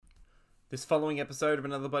This following episode of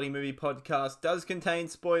Another Bloody Movie podcast does contain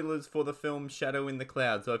spoilers for the film Shadow in the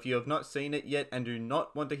Cloud. So if you have not seen it yet and do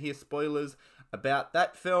not want to hear spoilers about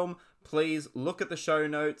that film, please look at the show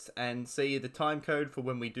notes and see the time code for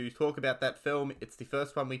when we do talk about that film. It's the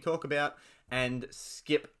first one we talk about, and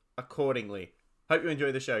skip accordingly. Hope you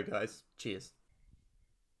enjoy the show, guys. Cheers.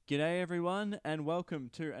 G'day everyone, and welcome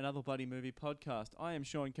to Another Bloody Movie podcast. I am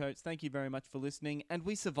Sean Coates. Thank you very much for listening, and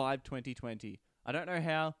we survived 2020. I don't know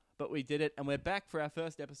how, but we did it, and we're back for our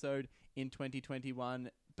first episode in 2021.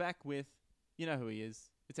 Back with, you know who he is.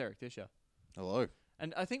 It's Eric Disher. Hello.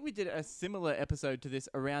 And I think we did a similar episode to this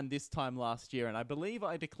around this time last year, and I believe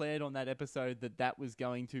I declared on that episode that was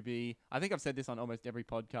going to be... I think I've said this on almost every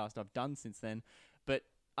podcast I've done since then, but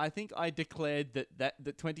I think I declared that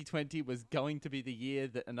 2020 was going to be the year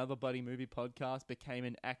that Another Bloody Movie podcast became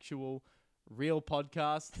an actual real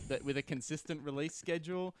podcast that with a consistent release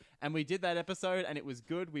schedule. And we did that episode and it was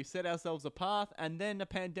good. We set ourselves a path, and then a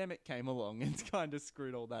pandemic came along and kind of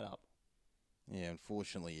screwed all that up. Yeah,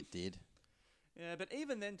 unfortunately it did. Yeah, but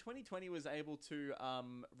even then, 2020 was able to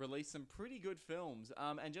release some pretty good films.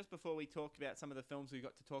 And just before we talk about some of the films we've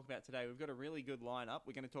got to talk about today, we've got a really good lineup.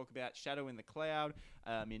 We're going to talk about Shadow in the Cloud,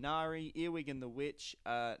 Minari, Earwig and the Witch,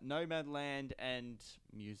 Nomadland, and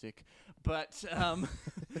music. But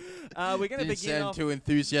we're going to begin sound off... too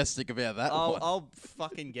enthusiastic about that one. I'll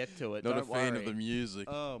fucking get to it. Not Don't a fan worry. of the music.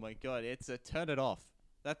 Oh my god, it's a turn it off.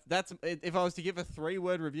 That's if I was to give a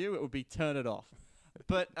 3-word review, it would be turn it off.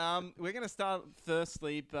 But we're going to start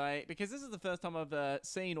firstly because this is the first time I've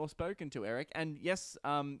seen or spoken to Eric. And yes,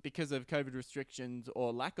 because of COVID restrictions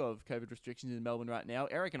or lack of COVID restrictions in Melbourne right now,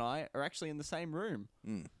 Eric and I are actually in the same room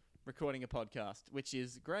recording a podcast, which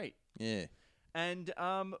is great. Yeah. And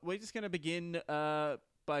we're just going to begin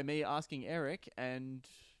by me asking Eric, and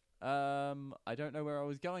I don't know where I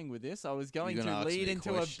was going with this. I was going to lead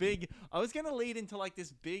into I was going to lead into like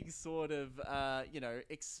this big sort of,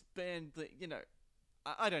 expand the,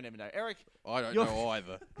 I don't even know. Eric. I don't know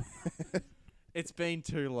either. It's been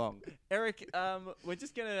too long. Eric, we're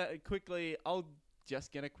just going to quickly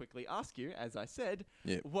ask you, as I said,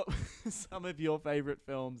 what were some of your favorite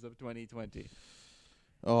films of 2020?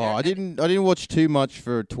 Oh, I didn't watch too much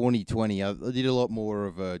for 2020. I did a lot more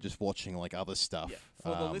of just watching like other stuff. Yeah.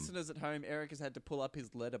 For the listeners at home, Eric has had to pull up his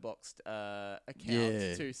Letterboxd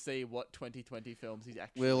account to see what 2020 films he's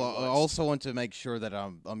actually watched. I also want to make sure that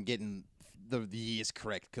I'm getting the years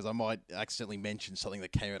correct, because I might accidentally mention something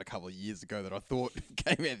that came out a couple of years ago that I thought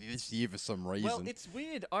came out this year for some reason. Well, it's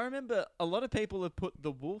weird. I remember a lot of people have put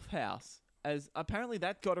The Wolf House as apparently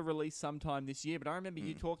that got a release sometime this year, but I remember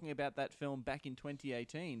you talking about that film back in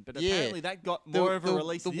 2018. But apparently that got more of a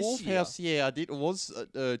release this year. The Wolf House, I did. I was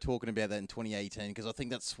talking about that in 2018 because I think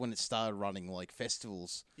that's when it started running like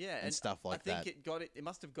festivals and stuff like that. I think it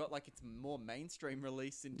must have got like its more mainstream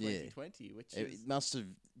release in 2020, which it must have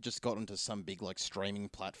just got into some big like streaming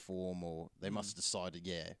platform, or they must have decided,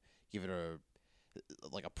 give it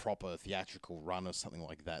a proper theatrical run or something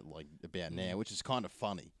like that, like about now, which is kind of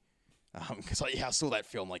funny. Because I saw that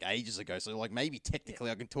film like ages ago, so like maybe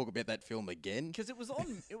technically I can talk about that film again. Because it was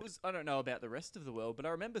I don't know about the rest of the world, but I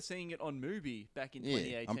remember seeing it on Mubi back in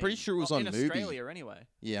 2018. I'm pretty sure it was on Mubi. In Australia anyway.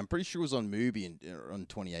 Yeah, I'm pretty sure it was on Mubi in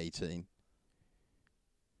 2018.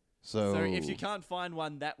 So if you can't find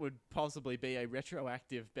one, that would possibly be a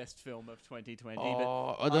retroactive best film of 2020.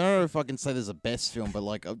 I don't know if I can say there's a best film, but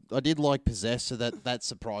like I did like Possessor. That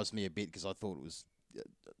surprised me a bit because I thought it was,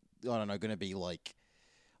 going to be like...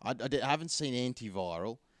 I haven't seen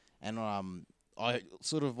Antiviral, and I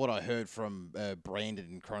sort of what I heard from Brandon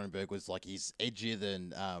and Cronenberg was like he's edgier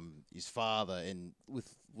than his father and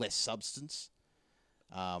with less substance.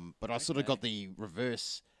 But I sort of got the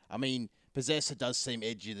reverse. I mean, Possessor does seem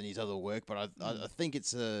edgier than his other work, but I think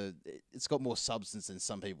it's got more substance than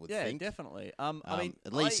some people would think. Yeah, definitely.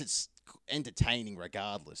 At least it's entertaining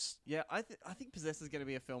regardless. Yeah, I think Possessor is going to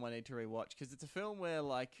be a film I need to rewatch because it's a film where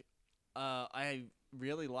like I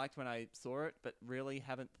really liked when I saw it, but really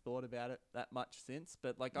haven't thought about it that much since.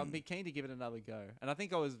 But like, I'd be keen to give it another go. And I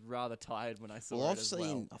think I was rather tired when I saw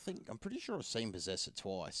it. I'm pretty sure I've seen Possessor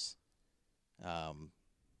twice. I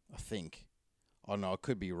think. Oh no, I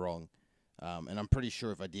could be wrong. And I'm pretty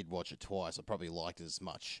sure if I did watch it twice, I probably liked it as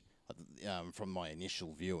much from my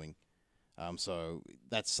initial viewing. So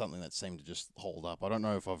that's something that seemed to just hold up. I don't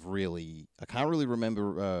know if I can't really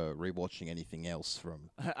remember rewatching anything else from...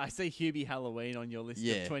 I see Hubie Halloween on your list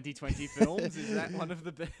of 2020 films. Is that one of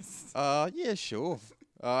the best? Yeah, sure.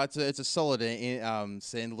 It's a solid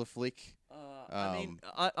Sandler flick. I mean,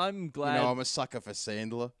 I'm glad. You know, I'm a sucker for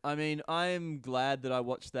Sandler. I mean, I'm glad that I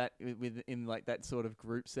watched that in like that sort of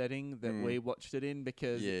group setting that we watched it in,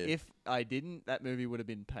 because if I didn't, that movie would have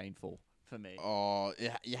been painful for me. Oh,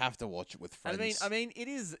 you have to watch it with friends. I mean, it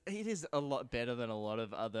is a lot better than a lot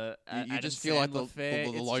of other. You just feel like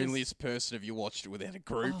the loneliest person if you watched it without a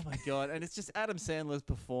group. Oh my god! And it's just Adam Sandler's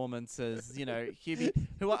performance as Hubie,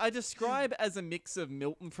 who I describe as a mix of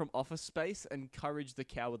Milton from Office Space and Courage the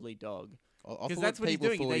Cowardly Dog. Because that's what he's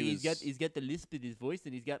doing. He's got the lisp in his voice,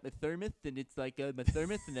 and he's got my thermos, and it's like my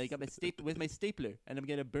thermos, and I got my my stapler, and I'm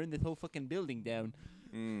gonna burn this whole fucking building down.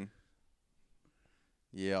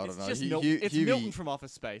 Yeah, I don't know. Just it's Milton from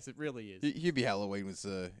Office Space. It really is. Hubie Halloween was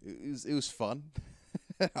it was fun.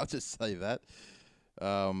 I'll just say that.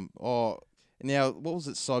 Now, what was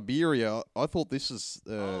it? Siberia. I thought this was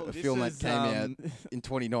a film that came out in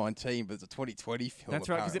 2019, but it's a 2020 film. That's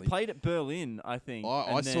right, because it played at Berlin, I think.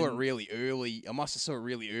 I saw it really early. I must have saw it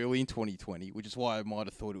really early in 2020, which is why I might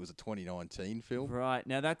have thought it was a 2019 film. Right.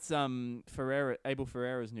 Now that's Abel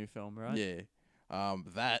Ferreira's new film, right? Yeah.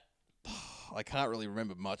 That I can't really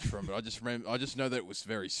remember much from it. I just know that it was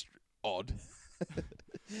very odd.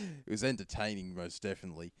 It was entertaining, most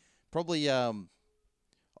definitely. Probably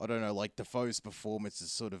I don't know, like Defoe's performance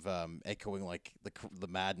is sort of echoing like the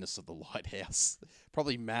madness of the Lighthouse.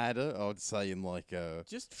 Probably madder, I would say, in like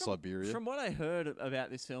Siberia. From what I heard about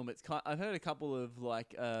this film, I've heard a couple of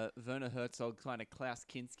like Werner Herzog kind of Klaus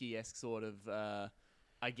Kinski-esque sort of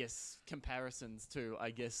I guess comparisons to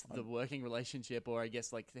the working relationship, or I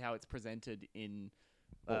guess like how it's presented in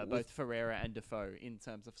both Ferreira and Defoe in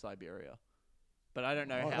terms of Siberia. But I don't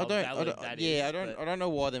know how valid that is. Yeah, I don't know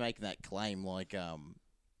why they're making that claim. Like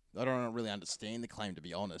I don't really understand the claim, to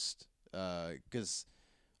be honest, because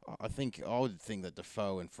I would think that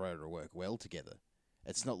Defoe and Ferreira work well together.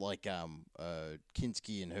 It's not like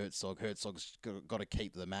Kinski and Herzog. Herzog's got to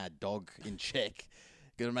keep the mad dog in check.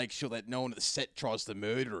 Got to make sure that no one at the set tries to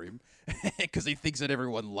murder him, because he thinks that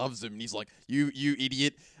everyone loves him, and he's like, "You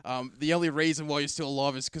idiot! The only reason why you're still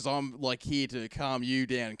alive is because I'm like here to calm you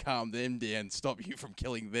down, calm them down, stop you from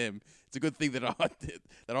killing them. It's a good thing that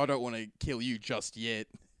I don't want to kill you just yet."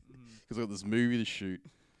 Because I've got this movie to shoot.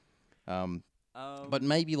 But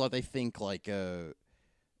maybe like they think like the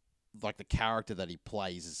character that he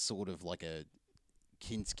plays is sort of like a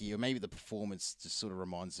Kinski, or maybe the performance just sort of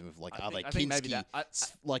reminds him of like Kinski,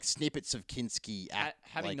 like snippets of Kinski.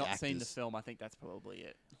 Having not actors. seen the film, I think that's probably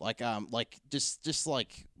it. Like just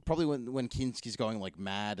like probably when Kinski's going like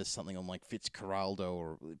mad or something on like Fitzcarraldo,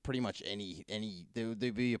 or pretty much any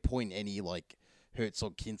there'd be a point in any like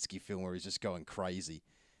Herzog Kinski film where he's just going crazy.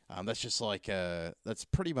 That's just like that's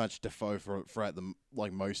pretty much Defoe throughout the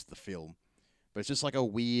like most of the film, but it's just like a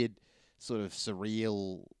weird sort of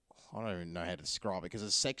surreal. I don't even know how to describe it, because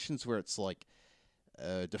there's sections where it's like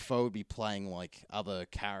Defoe would be playing like other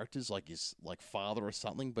characters, like his like father or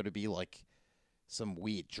something, but it'd be like some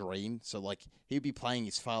weird dream. So like he'd be playing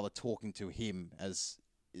his father talking to him as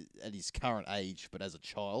at his current age, but as a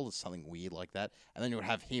child, or something weird like that. And then you would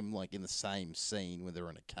have him like in the same scene when they're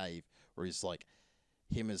in a cave, where he's like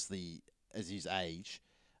him as his age,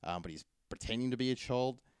 but he's pretending to be a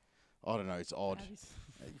child. I don't know. It's odd.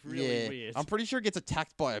 That is really weird. I'm pretty sure it gets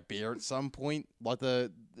attacked by a bear at some point. Like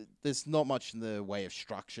there's not much in the way of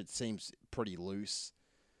structure. It seems pretty loose.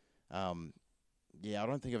 Yeah, I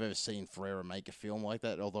don't think I've ever seen Ferreira make a film like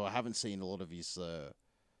that. Although I haven't seen a lot of his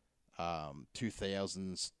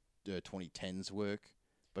 2000s, 2010s work.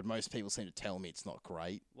 But most people seem to tell me it's not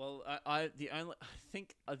great. Well, the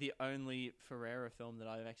only Ferreira film that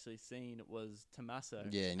I've actually seen was Tommaso.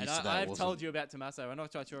 Yeah, and I've told you about Tommaso. I'm not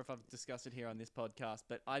quite sure if I've discussed it here on this podcast,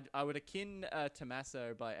 but I would akin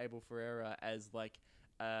Tommaso by Abel Ferreira as like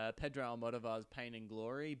Pedro Almodovar's Pain and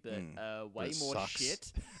Glory, but way more sucks.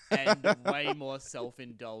 shit and way more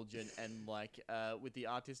self-indulgent, and like with the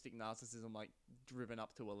artistic narcissism like driven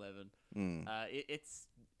up to 11. It's.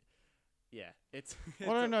 Yeah, it's I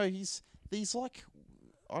don't know. He's like,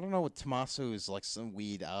 I don't know what Tommaso is, like some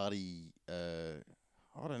weird arty. I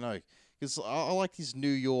don't know, because I like his New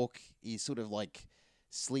York. He's sort of like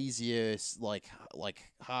sleazier, like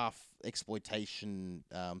half exploitation,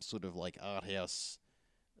 sort of like art house,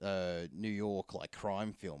 New York like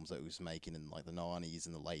crime films that he was making in like the 90s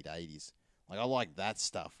and the late 80s. Like I like that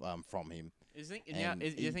stuff from him. He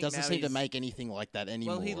doesn't seem to make anything like that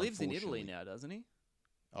anymore. Well, he lives in Italy now, doesn't he?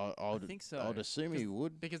 I think so. I'd assume he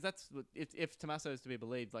would, because that's if Tommaso is to be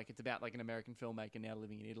believed. Like it's about like an American filmmaker now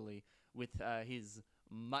living in Italy with his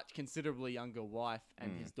considerably younger wife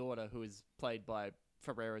and his daughter, who is played by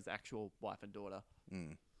Ferreira's actual wife and daughter.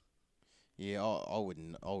 Yeah, I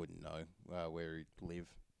wouldn't know where he'd live.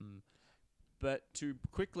 But to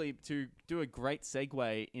do a great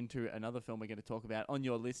segue into another film we're going to talk about, on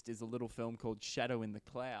your list is a little film called Shadow in the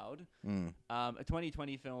Cloud, a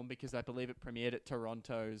 2020 film because I believe it premiered at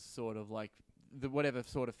Toronto's sort of like the whatever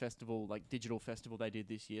sort of festival, like digital festival they did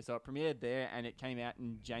this year. So it premiered there and it came out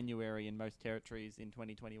in January in most territories in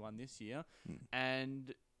 2021 this year.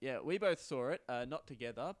 And yeah, we both saw it, not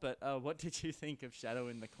together, but what did you think of Shadow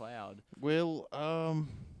in the Cloud? Well,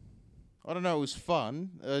 I don't know. It was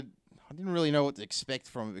fun. I didn't really know what to expect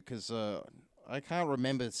from it because I can't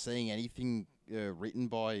remember seeing anything written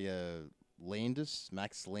by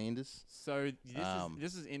Max Landis. So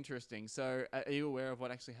this is interesting. So are you aware of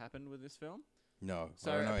what actually happened with this film? No.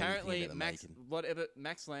 So I don't know apparently anything about the making.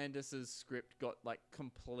 Max Landis's script got like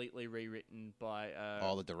completely rewritten by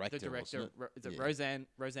the director. The director wasn't it? is it Yeah.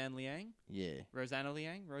 Roseanne Liang? Yeah. Rosanna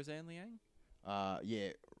Liang? Roseanne Liang? Yeah.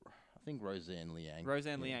 I think Roseanne Liang.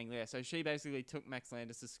 Roseanne Liang, yeah. So she basically took Max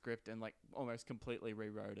Landis' script and like almost completely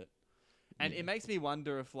rewrote it. And it makes me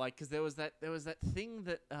wonder if like, because there was that thing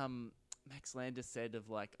that Max Landis said of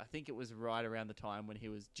like, I think it was right around the time when he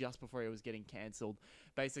was just before he was getting cancelled,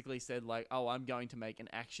 basically said like, oh, I'm going to make an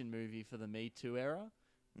action movie for the Me Too era.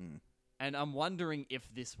 And I'm wondering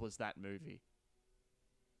if this was that movie.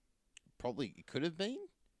 Probably it could have been.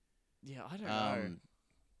 Yeah, I don't know.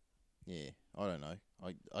 Yeah, I don't know.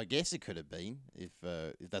 I guess it could have been if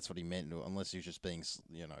that's what he meant, unless he was just being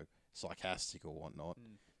sarcastic or whatnot,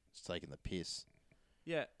 just taking the piss.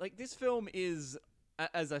 Yeah, like this film is,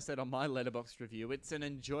 as I said on my Letterboxd review, it's an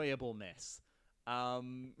enjoyable mess. Oh,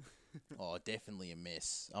 definitely a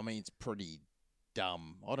mess. I mean, it's pretty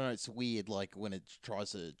dumb. I don't know. It's weird. Like when it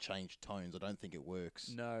tries to change tones, I don't think it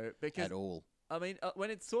works. No, because at all. I mean,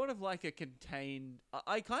 when it's sort of like a contained,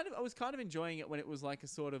 I was kind of enjoying it when it was like a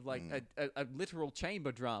sort of like a literal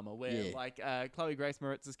chamber drama where like Chloe Grace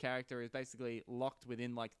Moritz's character is basically locked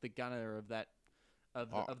within like the gunner of that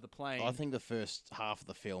of the plane. I think the first half of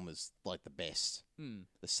the film is like the best.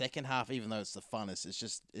 The second half, even though it's the funnest, it's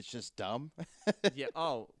just dumb. Yeah.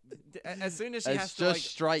 Oh, as soon as she it's has to just like,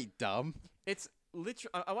 straight dumb. it's.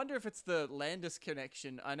 I wonder if it's the Landis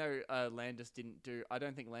connection. I know Landis didn't do. I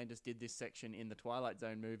don't think Landis did this section in the Twilight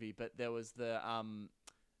Zone movie, but there was the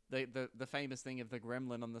famous thing of the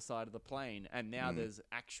gremlin on the side of the plane, and now there's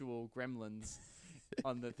actual gremlins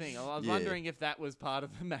on the thing. I was wondering if that was part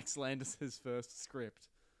of Max Landis's first script.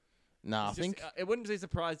 No, I think it wouldn't be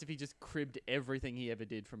surprised if he just cribbed everything he ever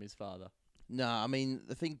did from his father. No, I mean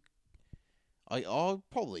the thing. I'll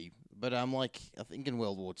probably. But like I think in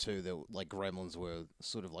World War II, like gremlins were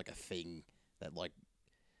sort of like a thing that like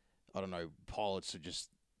I don't know, pilots would just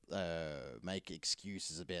make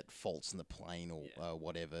excuses about faults in the plane or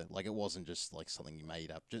whatever. Like it wasn't just like something you made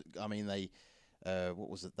up. Just I mean they what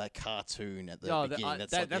was it, that cartoon at the beginning?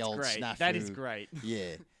 That's like the old great. Snafu. That is great.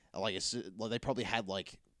 Yeah, like they probably had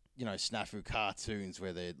like Snafu cartoons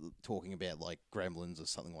where they're talking about like gremlins or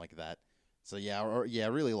something like that. So yeah, I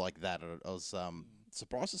really like that. I was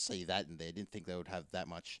surprised to see that in there. Didn't think they would have that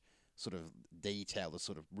much sort of detail to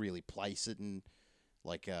sort of really place it in,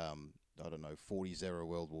 like I don't know, 40s era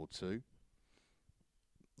World War II.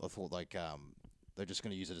 I thought like they're just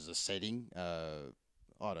going to use it as a setting.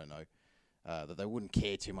 I don't know that they wouldn't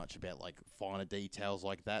care too much about like finer details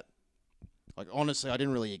like that. Like honestly, I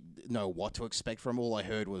didn't really know what to expect from. All I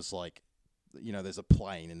heard was like, there's a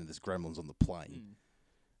plane and there's gremlins on the plane.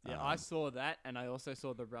 Yeah, I saw that, and I also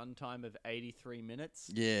saw the runtime of 83 minutes.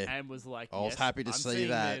 Yeah, and was like, I was happy to see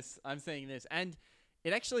that. I'm seeing this, and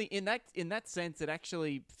it actually, in that sense, it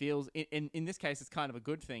actually feels. In this case, it's kind of a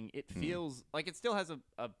good thing. It feels like it still has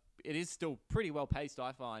it is still pretty well paced,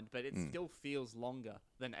 I find, but it still feels longer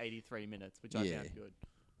than 83 minutes, which I found good.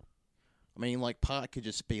 I mean, like part could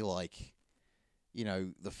just be like,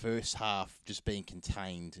 the first half just being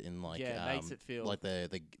contained in like makes it feel like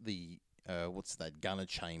the what's that, gunner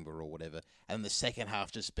chamber or whatever, and the second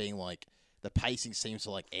half just being like the pacing seems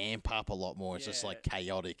to like amp up a lot more. It's just like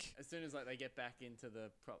chaotic. As soon as like they get back into the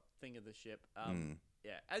thing of the ship,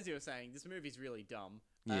 yeah. As you were saying, this movie's really dumb.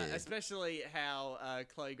 Especially how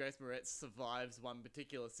Chloe Grace Moretz survives one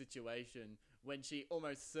particular situation when she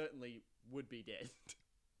almost certainly would be dead.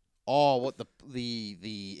 Oh, what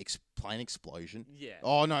the plane explosion? Yeah.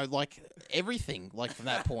 Oh no, like everything, like from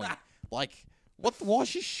that point, like. Why is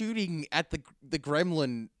she shooting at the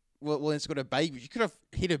gremlin when it's got a baby? She could have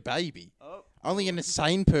hit a baby. Oh. Only an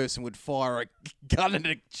insane person would fire a gun at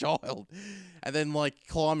a child. And then, like,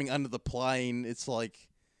 climbing under the plane, it's like...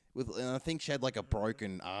 and I think she had, like, a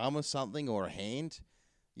broken arm or something, or a hand.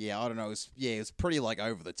 Yeah, I don't know. It was pretty, like,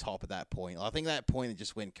 over the top at that point. I think at that point it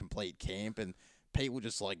just went complete camp, and people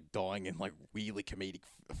just, like, dying in, like, weirdly comedic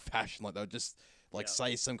fashion. Like, they were just... like Yeah.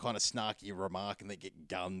 say some kind of snarky remark and they get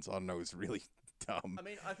guns. I don't know. It's really dumb. I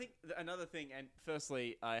mean, I think another thing, and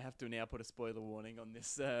firstly, I have to now put a spoiler warning on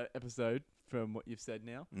this episode from what you've said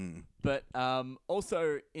now. But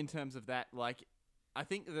also in terms of that, like, I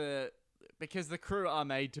think because the crew are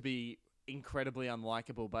made to be incredibly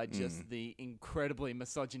unlikable by just the incredibly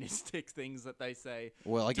misogynistic things that they say.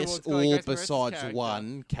 Well, I guess towards Chloe all Grace Moretz's besides character.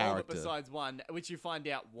 one All character. but besides one, which you find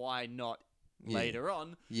out why not Yeah. later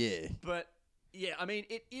on. Yeah. But yeah, I mean,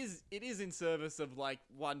 it is in service of like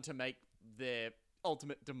one to make their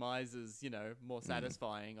ultimate demises, more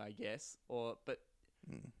satisfying, I guess. But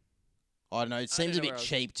I don't know. It seems don't a know bit where else-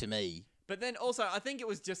 cheap to me. but then also, I think it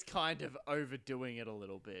was just kind of overdoing it a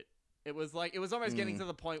little bit. It was almost getting to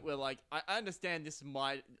the point where like I understand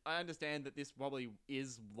that this probably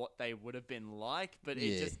is what they would have been like, but it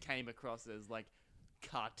Yeah. just came across as like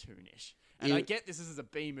cartoonish. And I Yeah. get this is a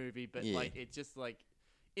B movie, but Yeah. like it just like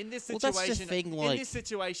in this Well, situation, that's the thing, in like- this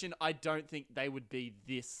situation, I don't think they would be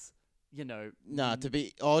this. Nah,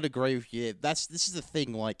 I'd agree with you. This is the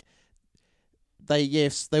thing. Like, they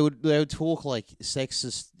would talk like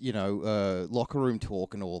sexist, locker room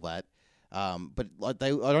talk and all that. But like I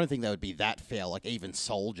don't think they would be that fair. Like even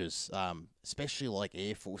soldiers, especially like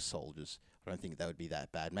Air Force soldiers, I don't think that would be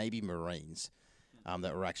that bad. Maybe Marines,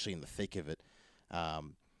 that were actually in the thick of it.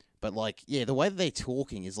 But like, yeah, the way that they're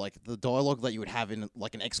talking is like the dialogue that you would have in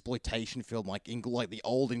like an exploitation film, like the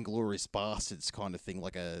old Inglourious Bastards kind of thing,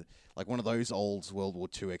 like one of those old World War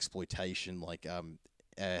II exploitation, like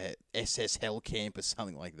SS Hell Camp or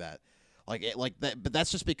something like that, like that. But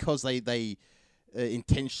that's just because they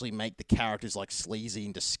intentionally make the characters like sleazy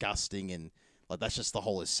and disgusting, and like that's just the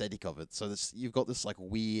whole aesthetic of it. So you've got this like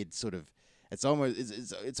weird sort of. It's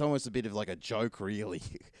almost a bit of like a joke, really,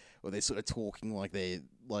 where they're sort of talking like they're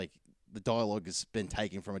like the dialogue has been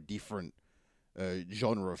taken from a different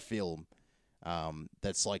genre of film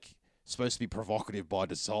that's like supposed to be provocative by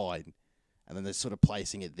design, and then they're sort of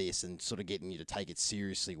placing it this and sort of getting you to take it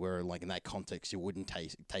seriously. Where like in that context, you wouldn't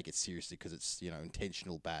take it seriously because it's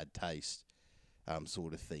intentional bad taste,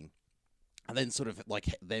 sort of thing. And then sort of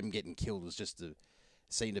like them getting killed was just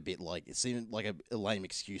seemed like a lame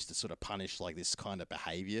excuse to sort of punish like this kind of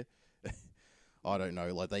behavior. I don't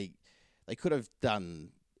know. Like they could have done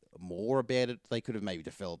more about it. They could have maybe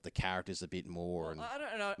developed the characters a bit more, and I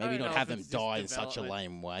don't know. maybe not if have them it's just die in such a development.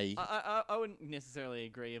 lame way. I wouldn't necessarily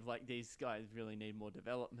agree if like these guys really need more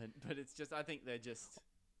development, but it's just I think they're just.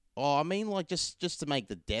 Oh, I mean, like just to make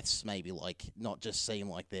the deaths maybe like not just seem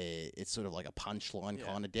like it's sort of like a punchline Yeah.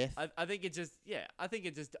 kind of death. I think it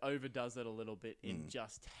just overdoes it a little bit in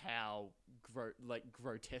just how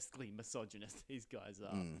grotesquely misogynist these guys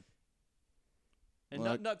are. And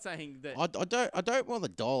Well, not saying that. I don't want the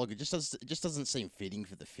dialogue. It just doesn't seem fitting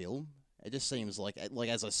for the film. It just seems like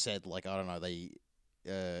as I said, like I don't know, they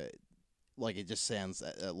like it just sounds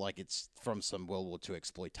like it's from some World War II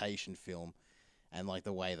exploitation film, and like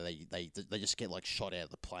the way that they just get like shot out of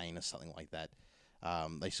the plane or something like that.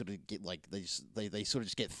 They sort of get like they sort of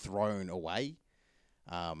just get thrown away.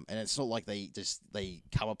 And it's not like they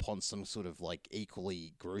come upon some sort of like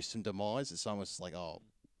equally gruesome demise. It's almost like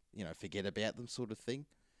forget about them sort of thing,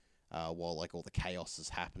 while like all the chaos is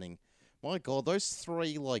happening. My God, those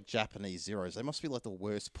three like Japanese Zeros, they must be like the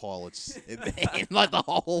worst pilots in like the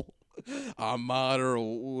whole armada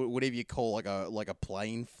or whatever you call like a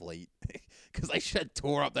plane fleet, because they should have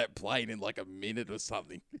tore up that plane in like a minute or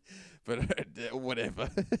something. But whatever.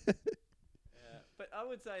 But I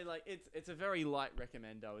would say like it's a very light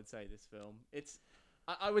recommend. I would say this film.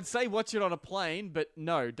 I would say watch it on a plane, but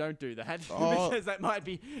no, don't do that because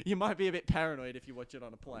you might be a bit paranoid if you watch it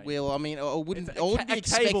on a plane. Well, I mean, I wouldn't It's be a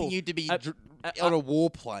expecting cable. you to be A- on a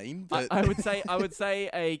warplane. But I would say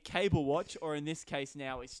a cable watch, or in this case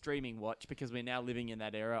now a streaming watch, because we're now living in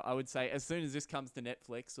that era. I would say as soon as this comes to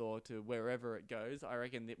Netflix or to wherever it goes, I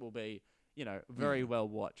reckon it will be very well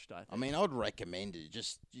watched. I think. I mean, I would recommend it.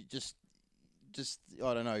 Just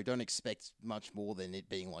I don't know. Don't expect much more than it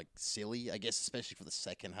being like silly. I guess especially for the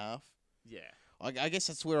second half. yeah. I guess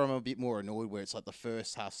that's where I'm a bit more annoyed. Where it's like the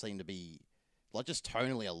first half seemed to be like just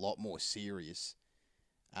tonally a lot more serious.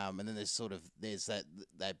 And then there's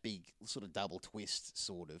that big sort of double twist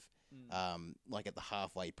sort of like at the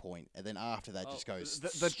halfway point, and then after that just goes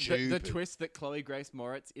the stupid. twist that Chloe Grace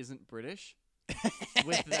Moretz isn't British.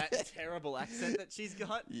 With that terrible accent that she's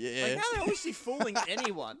got. Yeah. Like, how the hell is she fooling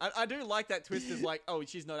anyone? I do like that twist is like, oh,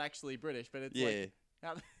 she's not actually British, but it's like...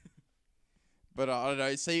 How But I don't know.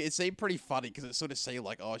 It seemed pretty funny because it sort of seemed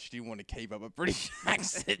like, oh, she didn't want to keep up a British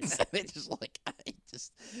accent, so they're just like, hey,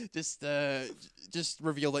 just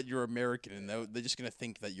reveal that you're American, and they're just gonna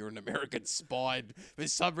think that you're an American spy. And for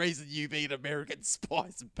some reason, you being an American spy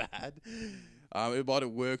is bad. It might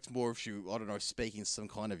have worked more if she, I don't know, speaking some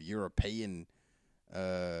kind of European,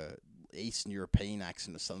 Eastern European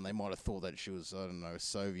accent or something. They might have thought that she was, I don't know,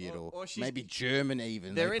 Soviet or maybe German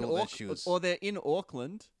even. They're they in thought that she was, or they're in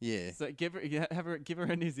Auckland. yeah. So give her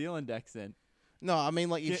a New Zealand accent. No, I mean,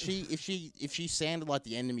 like, if she sounded like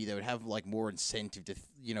the enemy, they would have like more incentive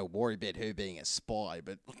to worry about her being a spy.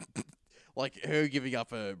 But like her giving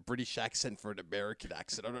up a British accent for an American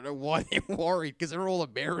accent, I don't know why they're worried, because they're all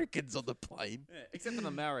Americans on the plane. Yeah, except for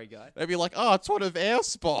the Maori guy. They'd be like, oh, it's one of our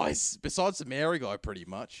spies, besides the Maori guy, pretty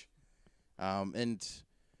much. And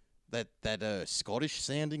that Scottish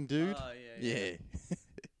sounding dude. Oh, yeah.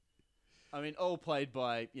 I mean, all played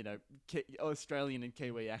by, Australian and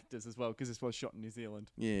Kiwi actors as well, because this was shot in New Zealand.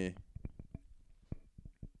 Yeah.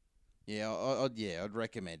 Yeah, I'd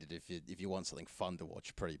recommend it if you want something fun to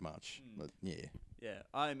watch, pretty much. But yeah. Yeah,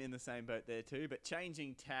 I'm in the same boat there too. But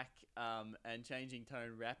changing tack and changing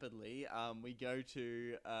tone rapidly, we go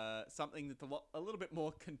to something that's a little bit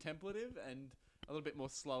more contemplative and a little bit more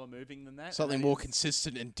slower moving than that. Something more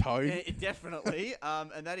consistent in tone. Yeah, definitely.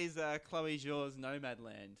 And that is Chloe Zhao's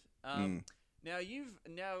Nomadland. Now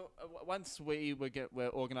once we're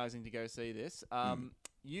organising to go see this,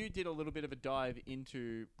 you did a little bit of a dive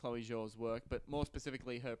into Chloe Zhao's work, but more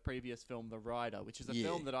specifically her previous film, The Rider, which is a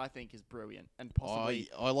film that I think is brilliant and possibly.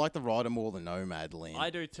 I like The Rider more than Nomadland.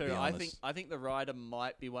 I do too. I think The Rider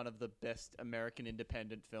might be one of the best American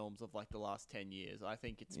independent films of like the last 10 years. I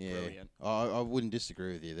think it's brilliant. I wouldn't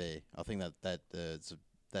disagree with you there. I think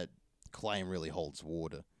that claim really holds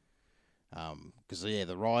water. Because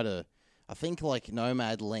The Rider, I think like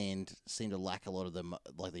Nomadland seemed to lack a lot of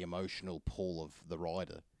the emotional pull of The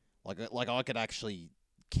Rider. Like I could actually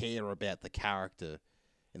care about the character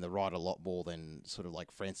in The Rider a lot more than sort of like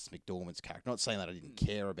Frances McDormand's character. Not saying that I didn't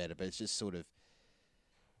care about it, but it's just sort of,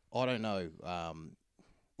 I don't know.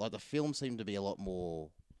 Like the film seemed to be a lot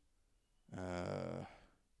more.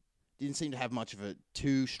 Didn't seem to have much of a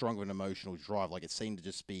too strong of an emotional drive. Like it seemed to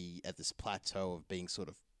just be at this plateau of being sort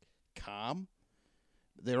of calm.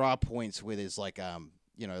 There are points where there's like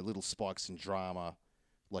little spikes in drama,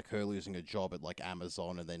 like her losing her job at like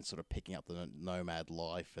Amazon and then sort of picking up the nomad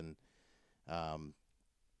life and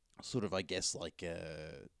sort of I guess like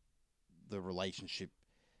the relationship.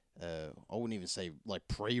 I wouldn't even say like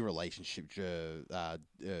pre-relationship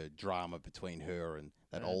drama between her and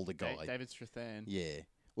that older guy, David Strathairn. Yeah,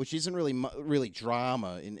 which isn't really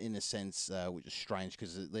drama in a sense, which is strange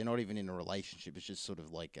because they're not even in a relationship. It's just sort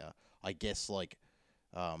of like I guess like.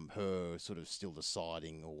 Her sort of still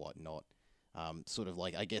deciding or whatnot. Sort of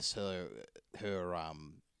like I guess her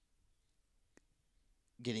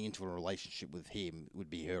getting into a relationship with him would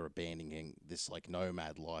be her abandoning this like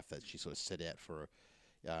nomad life that she sort of set out for,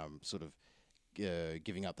 sort of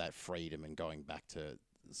giving up that freedom and going back to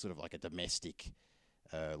sort of like a domestic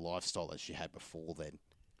lifestyle that she had before then.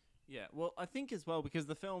 Yeah, well, I think as well because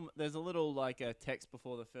the film there's a little like a text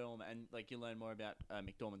before the film, and like you learn more about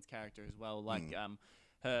McDormand's character as well. Like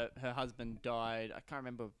her husband died. I can't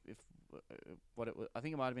remember if what it was. I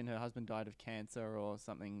think it might have been her husband died of cancer or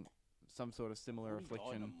something, some sort of similar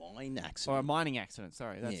affliction. A mine accident. Or a mining accident.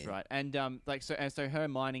 Sorry, that's right. And so her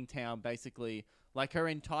mining town basically, like her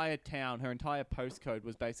entire town, her entire postcode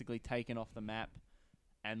was basically taken off the map.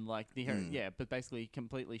 And like but basically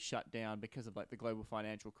completely shut down because of like the global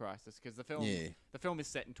financial crisis. Because the film is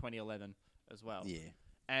set in 2011 as well. Yeah,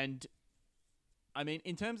 and I mean,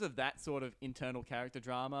 in terms of that sort of internal character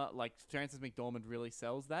drama, like Frances McDormand really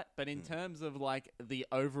sells that. But in terms of like the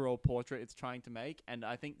overall portrait it's trying to make, and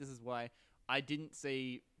I think this is why I didn't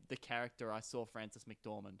see the character. I saw Frances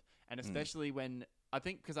McDormand, and especially when I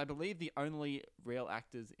believe the only real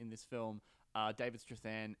actors in this film. David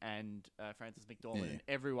Strathairn and Frances McDormand, and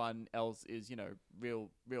everyone else is real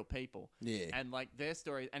people. Yeah, and like their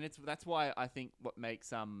story, and that's why I think what makes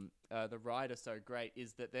The Rider so great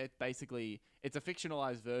is that it's a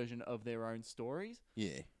fictionalized version of their own stories.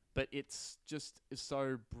 Yeah, but it's just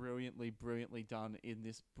so brilliantly done in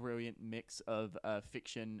this brilliant mix of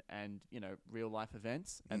fiction and real life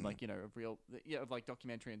events and like of like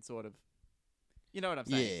documentary and sort of. You know what I'm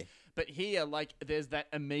saying? Yeah. But here, like, there's that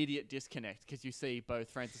immediate disconnect because you see both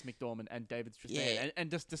Frances McDormand and David Strathairn. Yeah.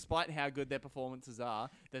 And just despite how good their performances are,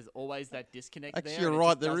 there's always that disconnect there. Actually, you're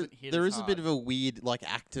right. There is a bit of a weird, like,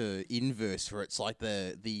 actor inverse where it's like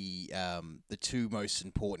the two most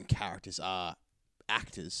important characters are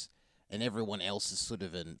actors and everyone else is sort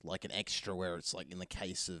of an extra. Where it's like in the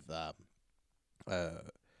case of the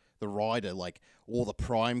Rider, like all the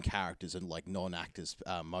prime characters and like non-actors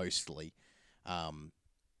mostly,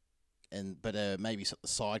 but maybe the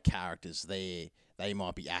side characters they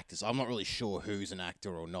might be actors. I'm not really sure who's an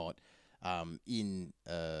actor or not in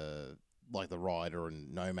like the Rider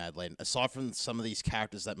and Nomadland. Aside from some of these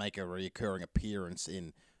characters that make a recurring appearance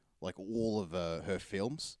in like all of her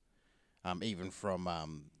films, even from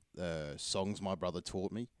Songs My Brother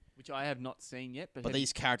Taught Me. Which I have not seen yet, But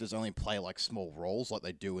these characters only play like small roles, like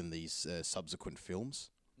they do in these subsequent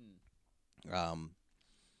films.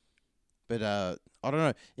 But I don't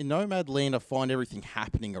know. In Nomadland, I find everything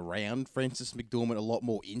happening around Frances McDormand a lot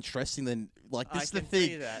more interesting than like this. Is the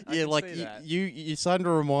thing, yeah. Like you're starting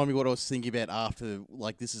to remind me what I was thinking about after.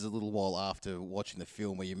 Like this is a little while after watching the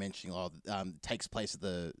film where you're mentioning, it takes place at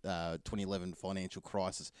the 2011 financial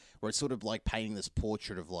crisis, where it's sort of like painting this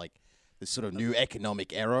portrait of like this sort of new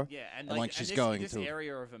economic era. Yeah, and like she's this, going this to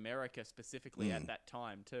area of America specifically at that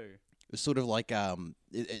time too. It's sort of like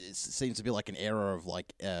it seems to be like an era of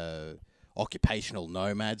like occupational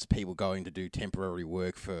nomads, people going to do temporary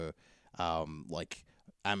work for like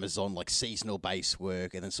Amazon, like seasonal based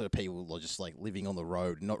work, and then sort of people are just like living on the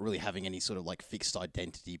road, not really having any sort of like fixed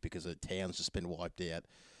identity because the town's just been wiped out.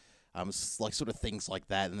 It's like sort of things like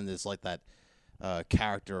that, and then there's like that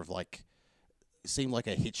character of like. It seemed like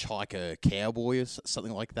a hitchhiker cowboy or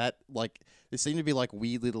something like that. Like there seemed to be like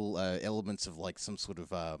weird little elements of like some sort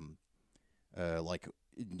of like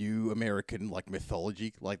new American like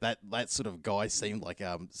mythology. Like that sort of guy seemed like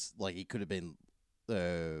he could have been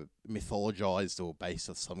mythologized or based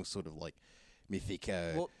on some sort of like mythic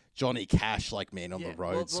Johnny Cash like Man on the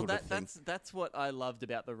Road sort of thing. That's what I loved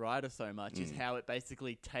about The Rider so much is how it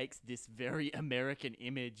basically takes this very American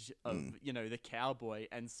image of the cowboy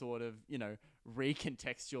and sort of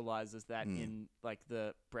recontextualizes that in like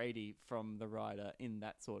the Brady from The Rider in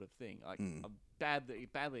that sort of thing. Like I'm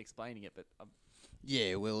badly explaining it, but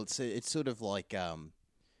yeah, well, it's sort of like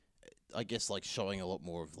I guess like showing a lot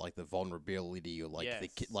more of like the vulnerability or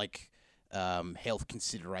like health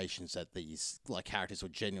considerations that these like characters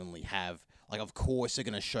would genuinely have. Like, of course, they're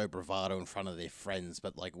going to show bravado in front of their friends,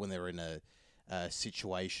 but like when they're in a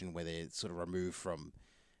situation where they're sort of removed from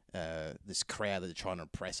this crowd that they're trying to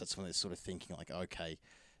impress, that's when they're sort of thinking like, okay,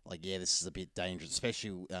 like yeah, this is a bit dangerous,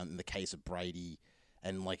 especially in the case of Brady.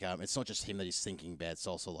 And like it's not just him that he's thinking about; it's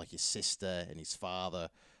also like his sister and his father.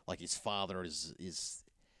 Like his father is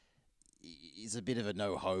a bit of a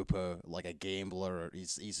no-hoper, like a gambler.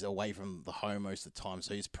 He's away from the home most of the time,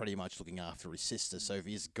 so he's pretty much looking after his sister. So if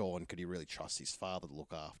he's gone, could he really trust his father to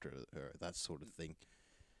look after her? That sort of thing.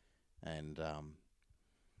 And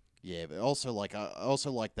yeah, but also like I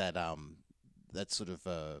also like that that sort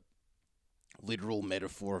of literal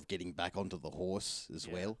metaphor of getting back onto the horse as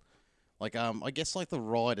well. Like, I guess, like, the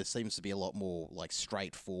Rider seems to be a lot more, like,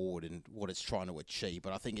 straightforward in what it's trying to achieve,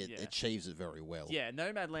 but I think it achieves it very well. Yeah,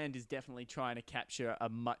 Nomadland is definitely trying to capture a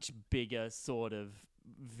much bigger sort of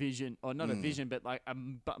vision, or not a vision, but, like, a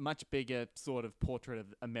much bigger sort of portrait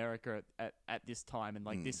of America at this time, and,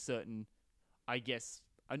 like, this certain, I guess,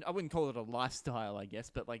 I wouldn't call it a lifestyle, I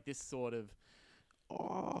guess, but, like, this sort of...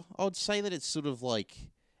 Oh, I would say that it's sort of, like,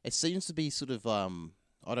 it seems to be sort of,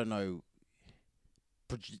 I don't know,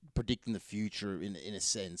 predicting the future in a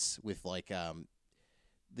sense with like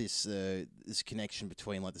this connection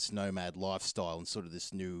between like this nomad lifestyle and sort of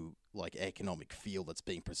this new like economic field that's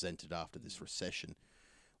being presented after this recession,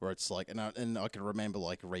 where it's like and I can remember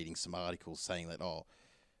like reading some articles saying that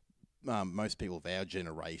most people of our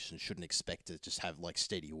generation shouldn't expect to just have like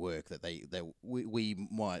steady work, that we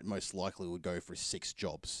might most likely would go for 6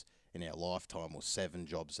 jobs in our lifetime or 7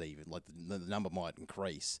 jobs even, like the number might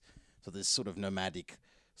increase. So this sort of nomadic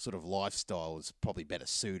sort of lifestyle is probably better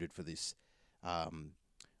suited for this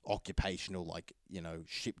occupational, like,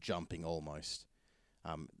 ship jumping almost.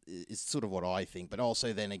 It's sort of what I think. But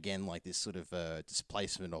also then again, like this sort of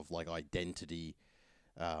displacement of like identity,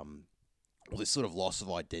 or this sort of loss of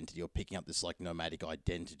identity, or picking up this like nomadic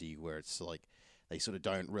identity where it's like they sort of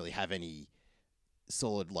don't really have any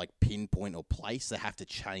solid like pinpoint or place. They have to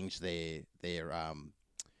change their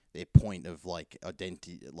point of like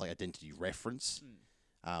identity reference,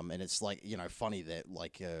 and it's like funny that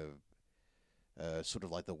like sort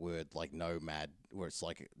of like the word like nomad, where it's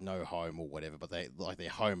like no home or whatever, but they like their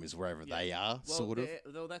home is wherever they are. Well, sort of.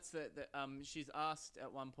 Well, that's the she's asked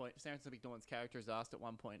at one point. Frances McDormand's character is asked at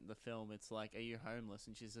one point in the film. It's like, "Are you homeless?"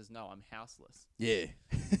 And she says, "No, I'm houseless." Yeah.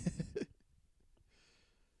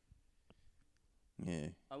 Yeah.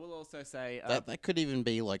 I will also say that could even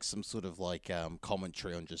be like some sort of like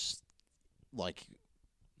commentary on just like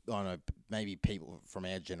I don't know, maybe people from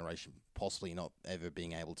our generation possibly not ever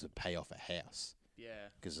being able to pay off a house Yeah.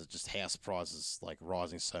 because it's just house prices like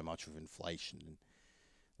rising so much with inflation and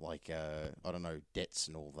like I don't know, debts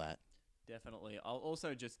and all that. Definitely. I'll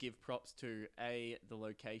also just give props to the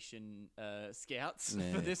location scouts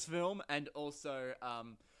Yeah. for this film, and also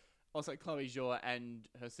Chloe Zhao and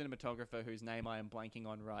her cinematographer, whose name I am blanking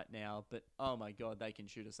on right now. But oh my god, they can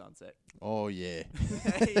shoot a sunset. Oh yeah.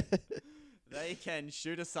 They can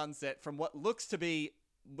shoot a sunset from what looks to be,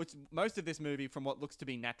 which most of this movie from what looks to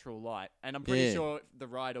be natural light, and I'm pretty Yeah. sure the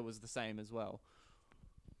Rider was the same as well.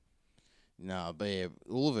 No, but yeah,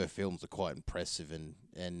 all of her films are quite impressive, and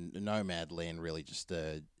Nomadland really just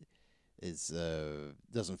is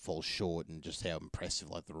doesn't fall short in just how impressive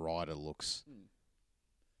like the Rider looks.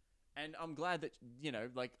 And I'm glad that,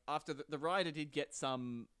 like after the Rider did get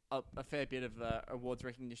a fair bit of awards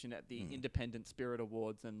recognition at the Independent Spirit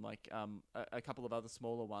Awards and like a couple of other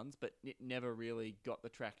smaller ones, but it never really got the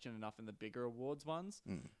traction enough in the bigger awards ones.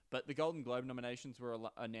 But the Golden Globe nominations were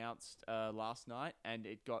announced last night, and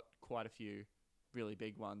it got quite a few really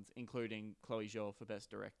big ones, including Chloe Zhao for Best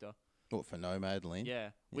Director. What, for Nomadland? Yeah,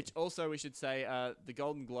 which also we should say the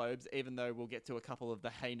Golden Globes, even though we'll get to a couple of the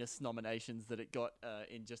heinous nominations that it got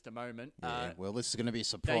in just a moment. Yeah, well, this is going to be a They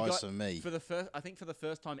surprise got, for me. for the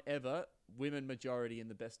first time ever, women majority in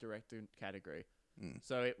the Best Director category.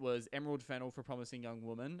 So it was Emerald Fennell for Promising Young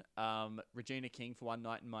Woman, Regina King for One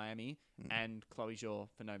Night in Miami, and Chloe Zhao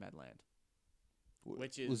for Nomadland.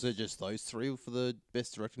 Which is, was it just those three for the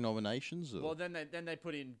Best Director nominations? Or? well, then they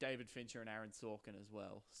put in David Fincher and Aaron Sorkin as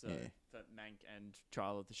well. So Yeah. for Mank and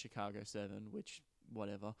Trial of the Chicago 7, which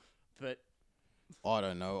whatever. But I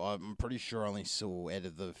don't know. I'm pretty sure I only saw out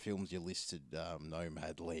of the films you listed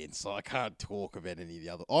Nomadland, so I can't talk about any of the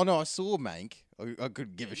other. Oh no, I saw Mank. I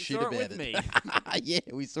could give a you shit saw about it with me. Yeah,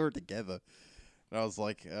 we saw it together. And I was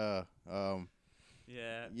like, Yeah,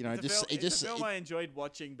 You know, it's a film I enjoyed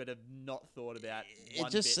watching, but have not thought about. it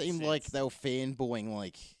just seemed like they were fanboying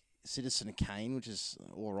like Citizen Kane, which is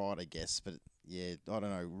all right, I guess. But yeah, I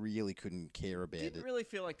don't know. Really couldn't care about Didn't it. really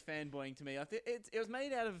feel like fanboying to me. I think it was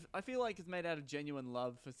made out of. I feel like it's made out of genuine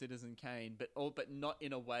love for Citizen Kane, but not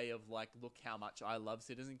in a way of like, look how much I love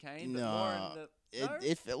Citizen Kane. But more in the,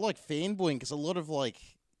 It felt like fanboying because a lot of like,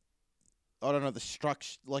 I don't know, the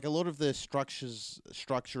structure, like a lot of the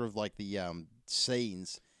structure of like the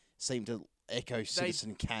scenes seem to echo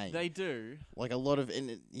Citizen Kane. They do. Like a lot of,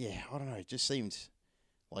 and yeah, I don't know, it just seemed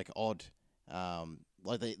like odd.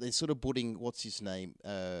 Like they're sort of putting what's his name,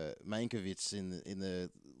 Mankiewicz in the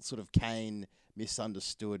sort of Kane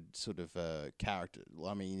misunderstood sort of character.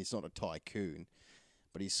 I mean, he's not a tycoon,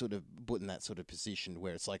 but he's sort of put in that sort of position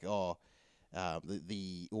where it's like,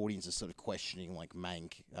 the audience is sort of questioning like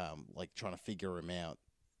Mank, like trying to figure him out.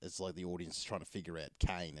 It's like the audience is trying to figure out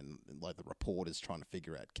Kane, and like the reporters trying to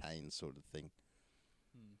figure out Kane, sort of thing.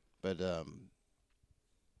 But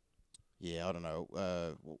yeah, I don't know.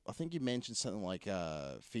 I think you mentioned something like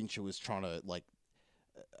Fincher was trying to like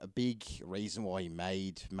a big reason why he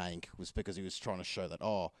made Mank was because he was trying to show that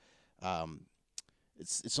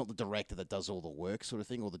it's not the director that does all the work, sort of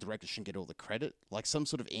thing, or the director shouldn't get all the credit. Like some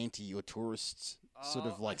sort of anti-auteurist sort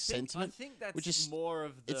of like sentiment. I think that's which is more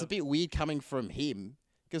of the. It's a bit weird coming from him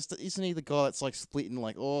because isn't he the guy that's like splitting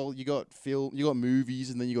like, oh, you got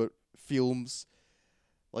movies and then you got films.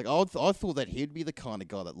 Like I thought that he'd be the kind of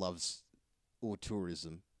guy that loves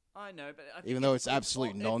auteurism. I know, but I think Even though it's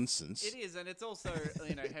absolute nonsense. It is, and it's also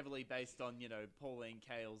heavily based on Pauline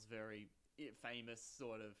Kael's very famous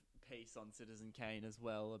sort of piece on Citizen Kane as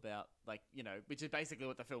well about which is basically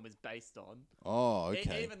what the film is based on. Oh,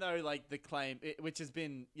 okay. Even though like the claim, which has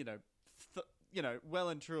been well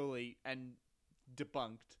and truly and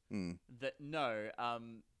debunked that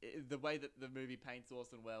the way that the movie paints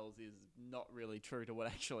Orson Welles is not really true to what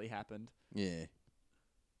actually happened. Yeah.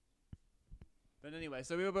 But anyway,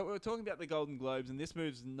 so we were talking about the Golden Globes, and this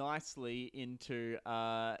moves nicely into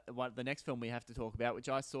the next film we have to talk about, which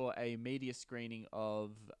I saw a media screening of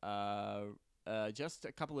just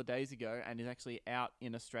a couple of days ago, and is actually out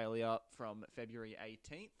in Australia from February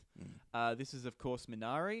 18th. This is, of course,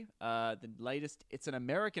 Minari, the latest. It's an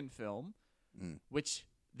American film, which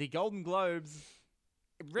the Golden Globes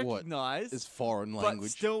recognized as foreign language,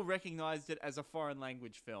 but still recognized it as a foreign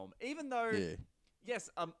language film, even though. Yeah.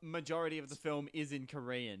 Yes, a majority of the film is in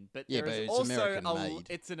Korean, but Yeah, there but is it's also American-made.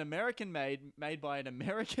 it's an American made by an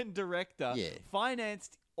American director, Yeah.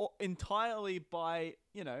 financed entirely by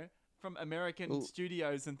from American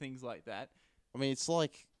studios and things like that. I mean, it's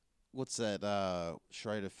like what's that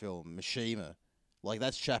Schrader film, Mishima? Like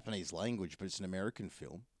that's Japanese language, but it's an American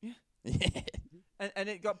film. Yeah. Yeah. And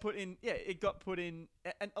it got put in,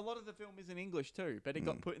 and a lot of the film is in English too, but it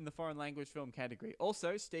got put in the foreign language film category.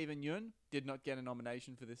 Also, Steven Yeun did not get a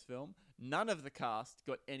nomination for this film. None of the cast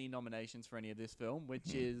got any nominations for any of this film,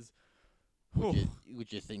 which is...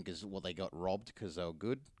 Would you think is they got robbed because they were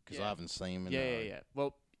good? Because I haven't seen them. Yeah.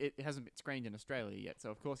 Well, it hasn't been screened in Australia yet,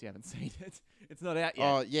 so of course you haven't seen it. It's not out yet.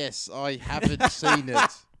 Oh, yes, I haven't seen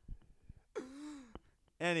it.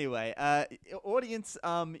 Anyway, audience,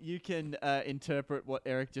 you can interpret what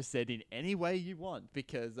Eric just said in any way you want,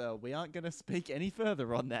 because we aren't going to speak any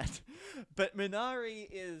further on that. But Minari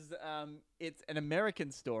is it's an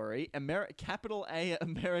American story, capital A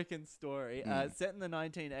American story, set in the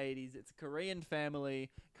 1980s. It's a Korean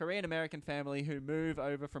American family who move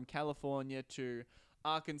over from California to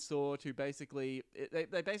Arkansas to basically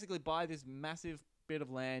they basically buy this massive bit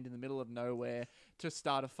of land in the middle of nowhere to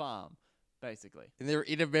start a farm. Basically, And they're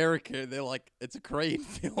in America. They're like, it's a Korean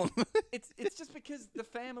film. it's just because the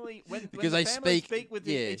family when Because the they family speak- speak with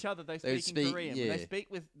yeah, each other, they they speak in speak- Korean. yeah. When they speak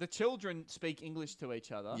with the children, speak English to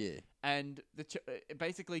each other. Yeah. And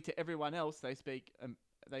basically to everyone else, they speak.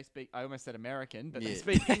 I almost said American, but they Yeah.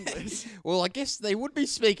 speak English. Well, I guess they would be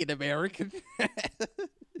speaking American.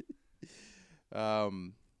 Yeah,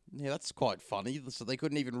 that's quite funny. So they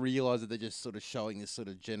couldn't even realize that they're just sort of showing this sort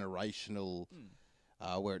of generational,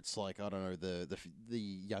 where it's like, I don't know, the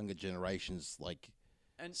younger generations like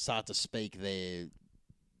And- start to speak their,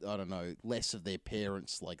 I don't know, less of their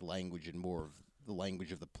parents' like language and more of the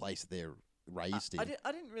language of the place they're raised in. I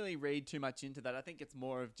didn't really read too much into that. I think it's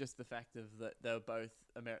more of just the fact of that they were both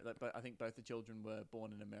I think both the children were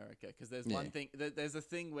born in America, because there's one thing. There's a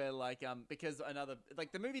thing where because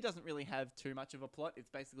the movie doesn't really have too much of a plot. It's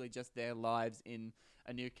basically just their lives in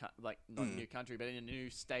a new not a new country, but in a new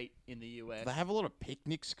state in the US. They have a lot of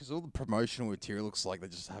picnics because all the promotional material looks like they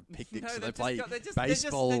just have picnics. No, and they they've play just got-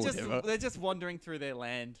 baseball or whatever. they're just wandering through their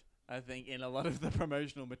land. I think in a lot of the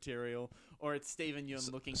promotional material, or it's Steven Yeun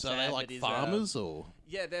looking. So sad they like that his, farmers or?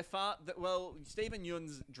 Yeah, they're well, Steven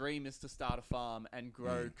Yeun's dream is to start a farm and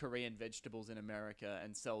grow Korean vegetables in America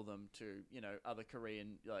and sell them to, other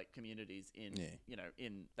Korean communities in,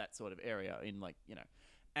 in that sort of area and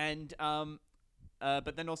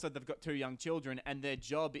but then also they've got 2 young children, and their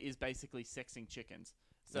job is basically sexing chickens.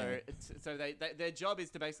 So their job is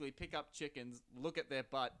to basically pick up chickens, look at their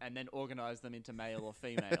butt, and then organize them into male or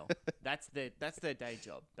female. That's their day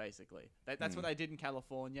job, basically. That's what they did in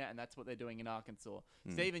California, and that's what they're doing in Arkansas.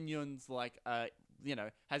 Steven Yeun's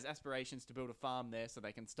has aspirations to build a farm there, so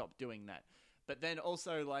they can stop doing that. But then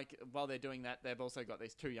also, while they're doing that, they've also got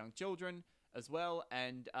these 2 young children as well,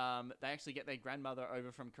 and they actually get their grandmother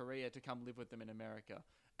over from Korea to come live with them in America.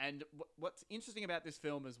 And what's interesting about this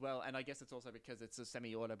film as well, and I guess it's also because it's a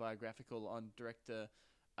semi-autobiographical on director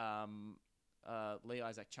Lee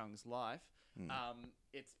Isaac Chung's life,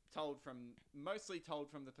 it's mostly told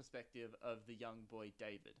from the perspective of the young boy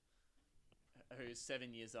David, who's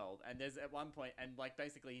 7 years old. And there's at one point, and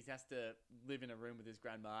basically he has to live in a room with his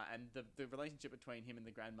grandma, and the relationship between him and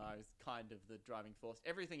the grandma is kind of the driving force.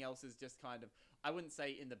 Everything else is just kind of, I wouldn't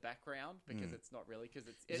say in the background, because it's not really, because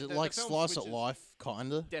it's... Is it like slice of life,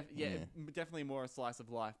 kind of? Definitely more a slice of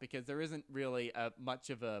life, because there isn't really much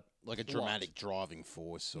of a... Like a plot. dramatic driving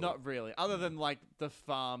force? Or... Not really, other than the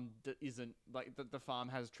farm that isn't... the farm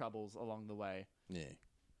has troubles along the way. Yeah.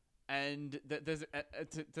 And there's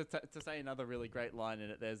to say another really great line in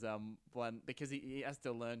it. There's one, because he has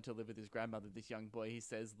to learn to live with his grandmother. This young boy, he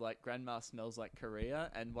says grandma smells like Korea,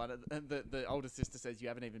 and one of the older sister says, you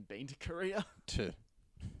haven't even been to Korea.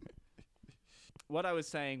 What I was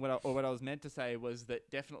saying, what I was meant to say was that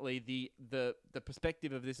definitely the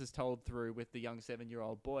perspective of this is told through with the young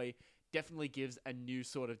 7-year-old boy definitely gives a new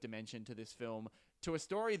sort of dimension to this film, to a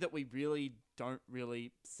story that we really don't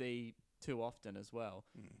really see too often as well.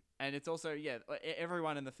 And it's also,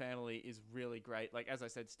 everyone in the family is really great. Like, as I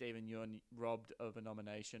said, Steven Yeun robbed of a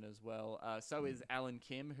nomination as well. So is Alan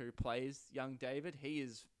Kim, who plays young David. He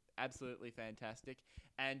is absolutely fantastic.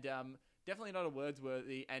 And definitely not a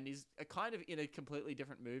Wordsworthy, and is kind of in a completely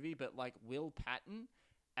different movie, but Will Patton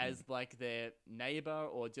as their neighbor,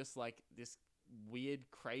 or just this weird,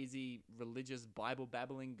 crazy, religious,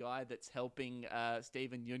 Bible-babbling guy that's helping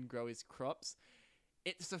Steven Yeun grow his crops.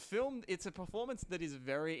 It's a performance that is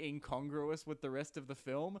very incongruous with the rest of the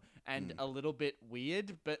film, and a little bit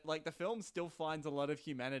weird, but the film still finds a lot of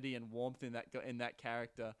humanity and warmth in that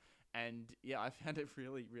character. And yeah, I found it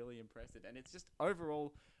really, really impressive. And it's just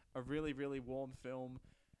overall a really, really warm film.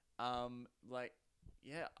 I'll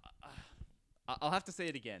have to see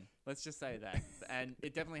it again. Let's just say that. And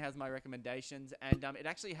it definitely has my recommendations. And it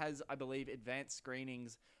actually has, I believe, advanced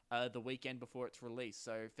screenings the weekend before its release,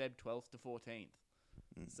 so Feb 12th to 14th.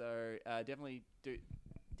 So definitely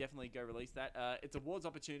go release that. Its awards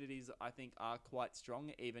opportunities, I think, are quite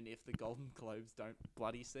strong, even if the Golden Globes don't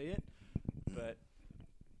bloody see it. But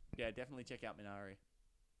yeah, definitely check out Minari.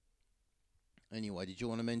 Anyway, did you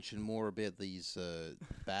want to mention more about these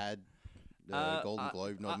bad Golden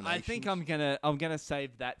Globe nominations? I think I'm gonna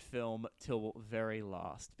save that film till very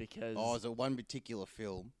last because is it one particular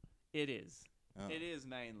film? it is. Oh. It is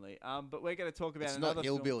mainly. But we're gonna talk about It's another not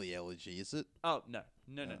Hillbilly Elegy, is it? Oh no.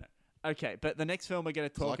 Okay, but the next film we're gonna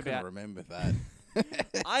talk I can't about. remember that.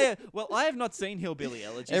 I have not seen Hillbilly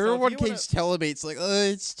Elegy. Everyone so keeps telling me it's like, oh,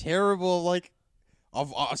 it's terrible. Like,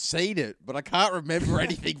 I've seen it, but I can't remember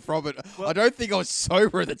anything from it. Well, I don't think I was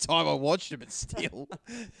sober at the time I watched it, but still,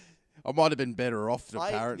 I might have been better off.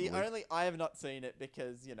 Apparently, I have not seen it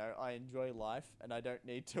because I enjoy life and I don't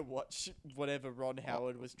need to watch whatever Ron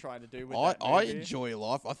Howard was trying to do with that I movie. enjoy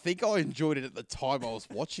life. I think I enjoyed it at the time I was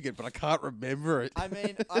watching it, but I can't remember it. I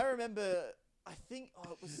mean, I remember. I think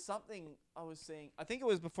it was something I was seeing. I think it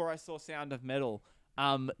was before I saw Sound of Metal.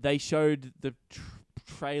 They showed the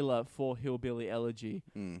trailer for Hillbilly Elegy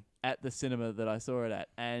at the cinema that I saw it at,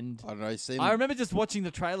 and I don't know. I remember just watching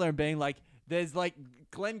the trailer and being like, "There's like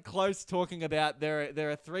Glenn Close talking about there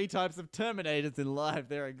are 3 types of Terminators in life.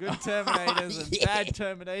 There are good Terminators and bad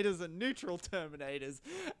Terminators and neutral Terminators."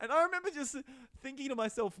 And I remember just thinking to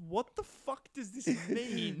myself, "What the fuck does this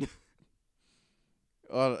mean?"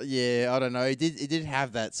 Yeah, I don't know. It did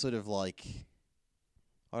have that sort of like,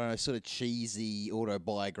 I don't know, sort of cheesy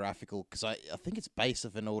autobiographical, because I think it's based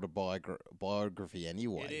off an autobiography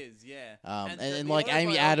anyway. It is, yeah. And like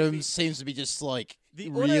Amy Adams seems to be just like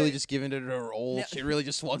really just giving it her all. Now, she really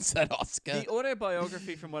just wants that Oscar. The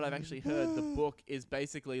autobiography, from what I've actually heard, the book is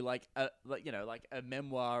basically like a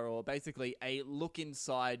memoir, or basically a look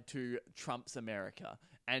inside to Trump's America,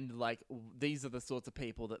 and like these are the sorts of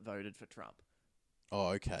people that voted for Trump.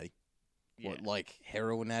 Oh, okay. Yeah. What, like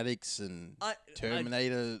heroin addicts and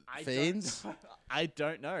Terminator fans? I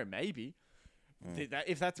don't know. Maybe.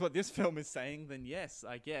 If that's what this film is saying, then yes,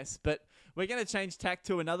 I guess. But we're going to change tack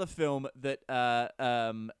to another film that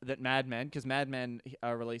Madman, because Madman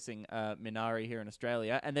are releasing Minari here in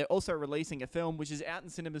Australia, and they're also releasing a film which is out in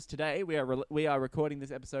cinemas today. We are recording this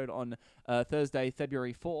episode on Thursday,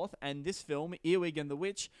 February 4th, and this film, Earwig and the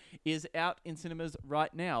Witch, is out in cinemas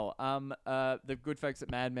right now. The good folks at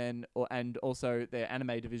Madman and also their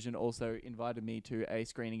anime division also invited me to a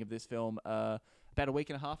screening of this film about a week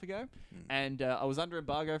and a half ago, and I was under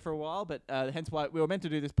embargo for a while, but hence why we were meant to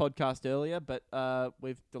do this podcast earlier, but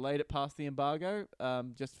we've delayed it past the embargo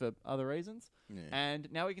just for other reasons,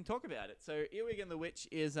 and now we can talk about it. So Earwig and the Witch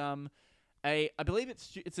is I believe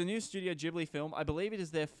it's a new Studio Ghibli film. I believe it is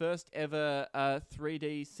their first ever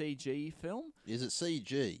 3D CG film. Is it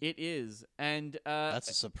CG? It is, and that's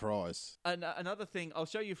a surprise. Another thing, I'll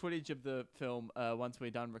show you footage of the film once we're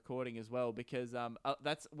done recording as well, because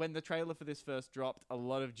that's when the trailer for this first dropped. A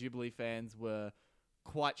lot of Ghibli fans were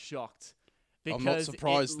quite shocked. I'm not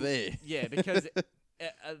surprised there. Yeah, because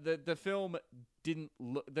the film didn't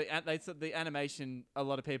look. They said the animation, a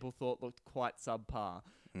lot of people thought looked quite subpar.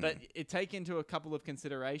 But it take into a couple of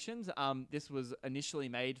considerations. This was initially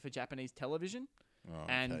made for Japanese television,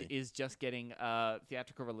 and is just getting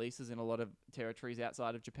theatrical releases in a lot of territories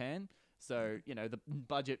outside of Japan. So the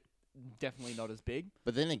budget definitely not as big.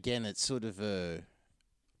 But then again, it's sort of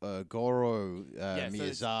Goro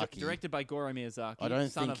Miyazaki. So directed by Goro Miyazaki. I don't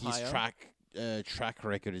son think of his Hayao. track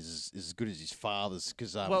record is as good as his father's.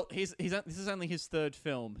 Because well, this is only his third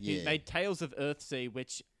film. Yeah. He made Tales of Earthsea,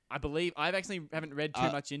 which I believe I haven't read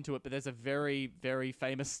too much into it, but there's a very, very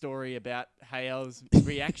famous story about Hayao's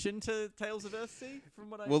reaction to Tales of Earthsea. From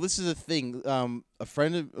what well, this is a thing. A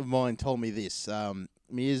friend of mine told me this. Hayao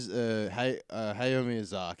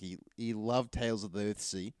Miyazaki, he loved Tales of the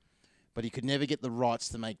Earthsea, but he could never get the rights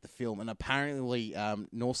to make the film. And apparently,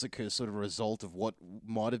 Nausicaa is sort of a result of what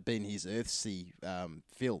might have been his Earthsea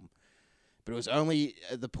film. But it was only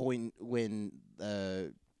at the point when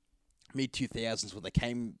mid-2000s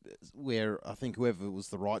where I think whoever was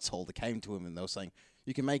the rights holder came to him and they were saying,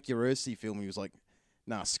 you can make your Earthsea film. And he was like,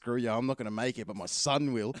 nah, screw you, I'm not going to make it, but my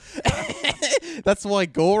son will. That's why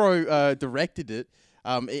Goro directed it.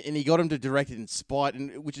 And he got him to direct it in spite,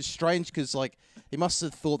 which is strange because like he must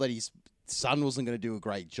have thought that his son wasn't going to do a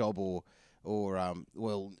great job or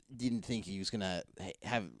didn't think he was going to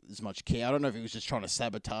have as much care. I don't know if he was just trying to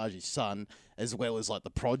sabotage his son as well as like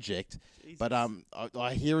the project. Jesus. But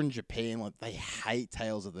I hear in Japan like they hate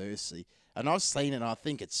Tales of the Earthsea, and I've seen it and I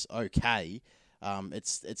think it's okay.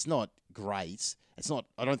 It's not great. It's not.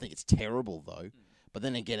 I don't think it's terrible though. But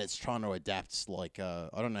then again, it's trying to adapt. Like I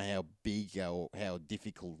don't know how big or how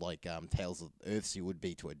difficult like Tales of Earthsea would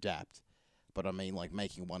be to adapt. But I mean, like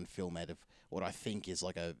making one film out of what I think is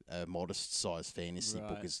like a modest-sized fantasy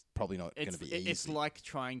book Right. is probably not going to be easy. It's like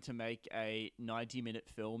trying to make a 90-minute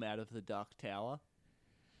film out of The Dark Tower,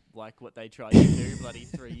 like what they tried to do bloody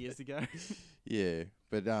 3 years ago. Yeah,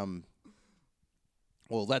 but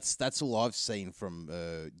well, that's all I've seen from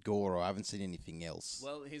Goro. I haven't seen anything else.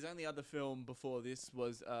 Well, his only other film before this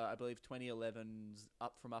was, I believe, 2011's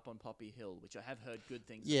Up on Poppy Hill, which I have heard good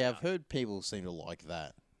things Yeah, about. I've heard people seem to like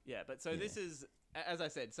that. Yeah, but so this is, as I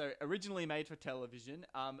said, so originally made for television.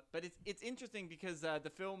 But it's interesting because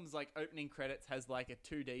the film's like opening credits has like a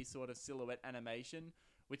 2D sort of silhouette animation,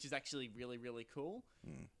 which is actually really, really cool.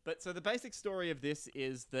 But so the basic story of this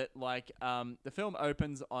is that like the film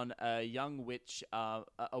opens on a young witch, a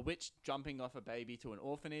witch jumping off a baby to an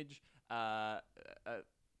orphanage. And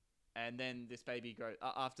then this baby grows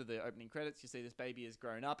after the opening credits. You see this baby is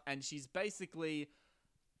grown up, and she's basically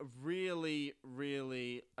really,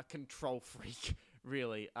 really a control freak.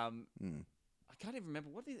 Really, I can't even remember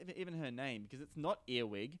what is even her name because it's not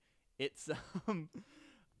Earwig. It's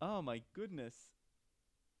oh my goodness,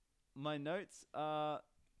 my notes are.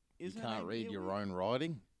 Is You her can't name read Earwig? your own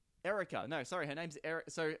writing. Erica. No, sorry, her name's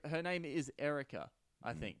So her name is Erica,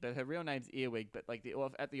 I think, but her real name's Earwig. But like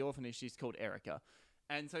at the orphanage, she's called Erica,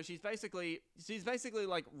 and so she's basically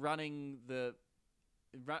like running the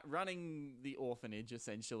orphanage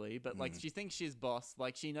essentially, but like she thinks she's boss.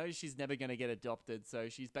 Like she knows she's never gonna get adopted, so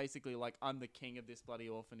she's basically like, I'm the king of this bloody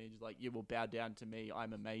orphanage. Like you will bow down to me.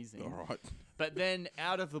 I'm amazing. All right. But then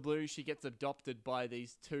out of the blue, she gets adopted by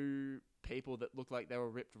these two people that look like they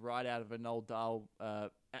were ripped right out of an old Dahl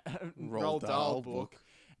Roald Dahl book.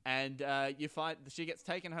 And you find she gets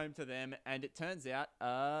taken home to them, and it turns out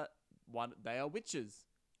they are witches,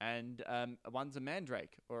 and one's a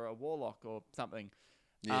mandrake or a warlock or something.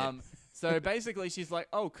 Yeah. So basically, she's like,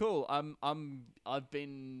 "Oh, cool. I've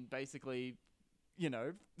been basically,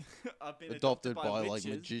 I've been Adopted by witches. like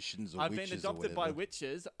magicians or I've witches been adopted or by whatever.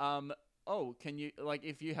 witches. Oh, can you like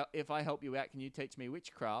if I help you out, can you teach me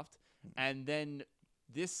witchcraft?" And then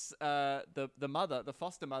this the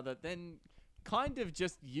foster mother then kind of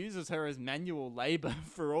just uses her as manual labor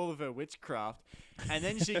for all of her witchcraft, and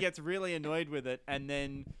then she gets really annoyed with it, and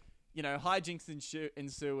then hijinks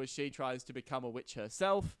ensue as she tries to become a witch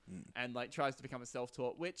herself, and like tries to become a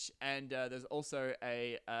self-taught witch. And there's also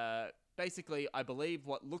a basically, I believe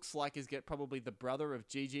what looks like is probably the brother of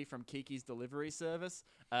Gigi from Kiki's Delivery Service,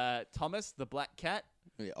 Thomas the Black Cat.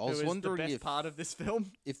 Yeah, I Who was is wondering the best if part of this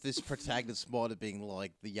film? if this protagonist might have been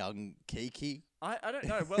like the young Kiki. I don't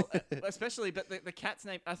know. Well, especially, but the cat's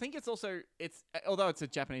name. I think it's although it's a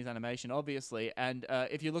Japanese animation, obviously. And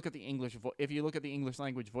if you look at the English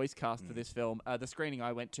language voice cast for this film, the screening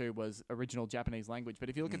I went to was original Japanese language. But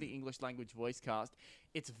if you look at the English language voice cast,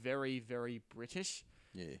 it's very, very British.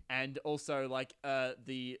 Yeah. And also, like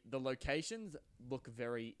the locations look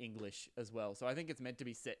very English as well. So I think it's meant to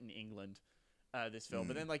be set in England. This film,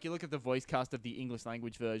 but then like you look at the voice cast of the English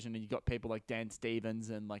language version, and you got people like Dan Stevens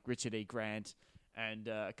and like Richard E. Grant and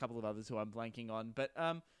a couple of others who I'm blanking on. But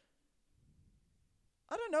I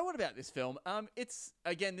don't know what about this film. It's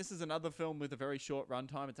again, this is another film with a very short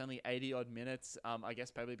runtime. It's only 80 odd minutes. I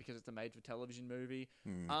guess probably because it's a made-for-television movie.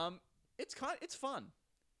 It's fun.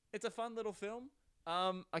 It's a fun little film.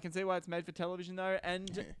 I can see why it's made for television though,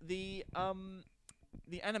 and the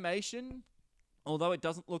animation, although it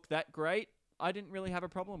doesn't look that great, I didn't really have a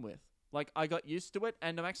problem with. Like, I got used to it,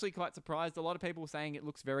 and I'm actually quite surprised. A lot of people were saying it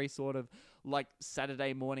looks very sort of like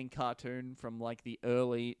Saturday morning cartoon from like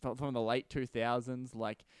from the late 2000s,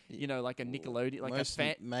 like, like a Nickelodeon, like Most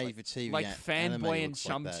made for TV like anime Fanboy and looks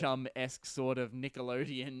like Chum that. Chum-esque sort of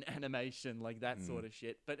Nickelodeon animation, like that sort of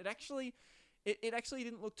shit. But it actually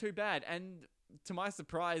didn't look too bad, and to my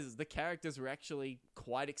surprise, the characters were actually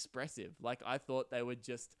quite expressive. Like, I thought they would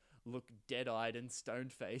just look dead-eyed and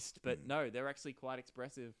stone-faced, but no, they're actually quite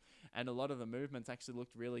expressive, and a lot of the movements actually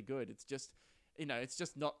looked really good. It's just, it's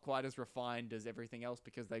just not quite as refined as everything else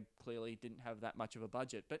because they clearly didn't have that much of a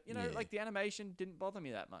budget. But, like the animation didn't bother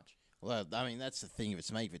me that much. Well, I mean, that's the thing. If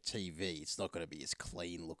it's made for TV, it's not going to be as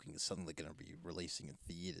clean looking as something they're going to be releasing in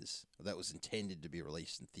theaters. That was intended to be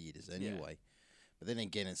released in theaters anyway. But then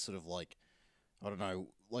again, it's sort of like, I don't know,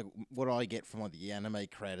 like what I get from like the anime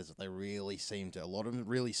creators that a lot of them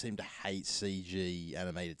really seem to hate CG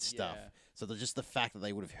animated stuff. Yeah. So just the fact that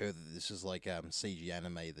they would have heard that this is like CG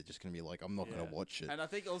anime, they're just gonna be like, I'm not Yeah. gonna watch it. And I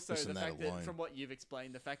think also Just the in that fact that, alone. from what you've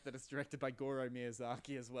explained, the fact that it's directed by Goro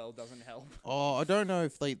Miyazaki as well doesn't help. Oh, I don't know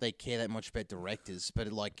if they care that much about directors, but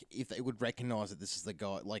like if they would recognize that this is the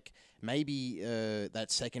guy, like maybe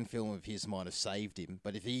that second film of his might have saved him.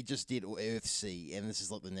 But if he just did Earthsea and this is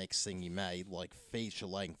like the next thing he made, like feature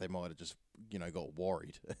length, they might have just got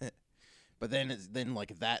worried. But then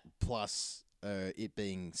like that plus it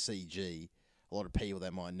being CG, a lot of people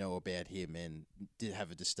that might know about him and did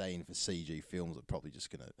have a disdain for CG films are probably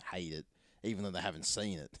just gonna hate it, even though they haven't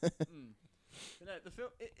seen it. But no, the film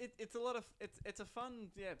it's a lot of it's a fun,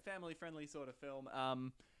 family friendly sort of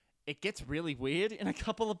film. It gets really weird in a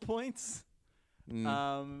couple of points.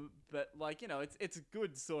 But like it's a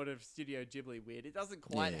good sort of Studio Ghibli weird. It doesn't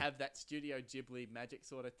quite have that Studio Ghibli magic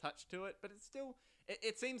sort of touch to it, but it's still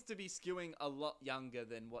it seems to be skewing a lot younger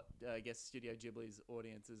than what I guess Studio Ghibli's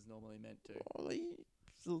audience is normally meant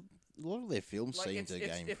to. A lot of their films Like seem to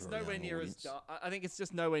game it's for a nowhere young near audience. as dark. I think it's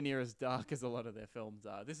just nowhere near as dark as a lot of their films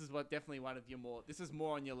are. This is definitely one of your more. This is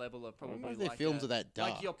more on your level of I don't probably know if their like films are that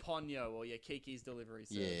dark. like your Ponyo or your Kiki's Delivery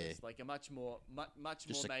Service. Yeah. Like a much more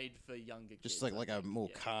Just more a- made for younger kids. Just like I a think. more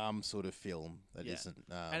Yeah. calm sort of film that Yeah.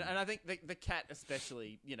 not And I think the cat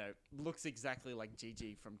especially, looks exactly like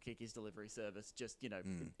Gigi from Kiki's Delivery Service, just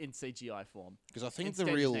in CGI form. because I think Instead,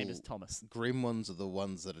 the his real name is Thomas. grim ones are the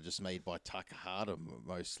ones that are just made by Takahata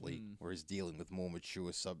mostly, where he's dealing with more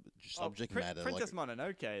mature subject matter. Princess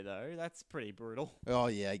Mononoke though, that's pretty brutal. Oh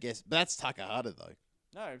yeah, I guess, but that's Takahata though.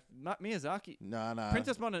 No, not Miyazaki. No,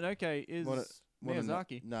 Princess Mononoke is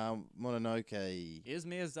Miyazaki. No, Mononoke. Is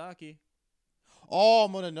Miyazaki. Oh,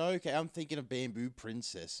 Mononoke. I'm thinking of Bamboo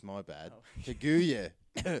Princess. My bad. Oh. Kaguya.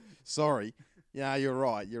 Sorry. Yeah, you're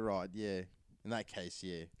right. Yeah. In that case,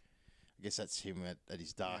 yeah. I guess that's him at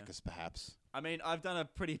his darkest, perhaps. I mean, I've done a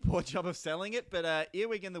pretty poor job of selling it, but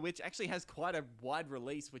Earwig and the Witch actually has quite a wide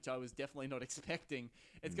release, which I was definitely not expecting.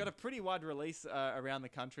 It's got a pretty wide release around the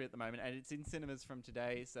country at the moment, and it's in cinemas from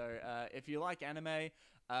today. So if you like anime,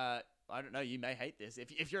 I don't know, you may hate this.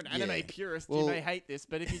 If you're an anime purist, you may hate this.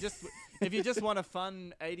 But if you just want a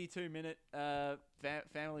fun 82-minute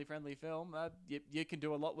family-friendly film, you can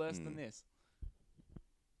do a lot worse than this.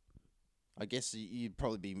 I guess you'd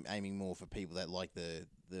probably be aiming more for people that like the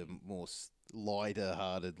more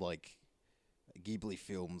lighter-hearted, like Ghibli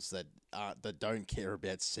films that don't care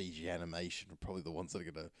about CG animation. Are probably the ones that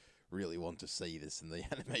are gonna really want to see this, and the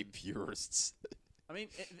anime purists. I mean,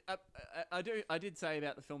 I did say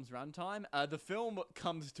about the film's runtime. The film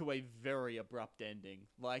comes to a very abrupt ending.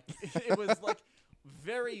 Like it was like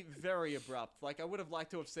very, very abrupt. Like I would have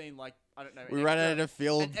liked to have seen like I don't know. We ran out of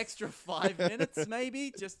film. An extra 5 minutes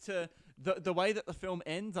maybe just to the way that the film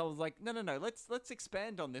ends. I was like, no. Let's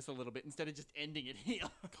expand on this a little bit instead of just ending it here.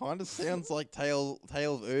 Kind of sounds like Tale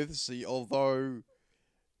of Earthsea, although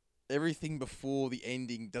everything before the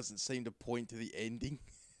ending doesn't seem to point to the ending.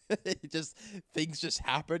 Things just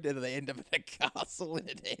happen and they end up in a castle and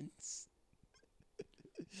it ends.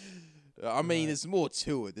 I mean, there's more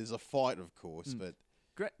to it. There's a fight, of course, but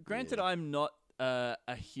Granted, I'm not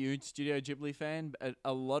a huge Studio Ghibli fan, but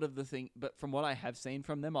a lot of but from what I have seen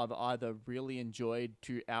from them, I've either really enjoyed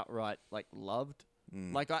to outright like loved.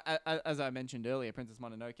 Like as I mentioned earlier, Princess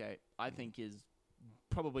Mononoke, I think is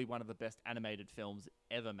probably one of the best animated films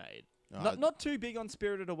ever made. Not too big on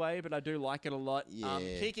Spirited Away, but I do like it a lot. Yeah.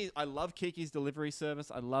 I love Kiki's Delivery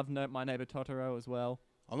Service. I love My Neighbor Totoro as well.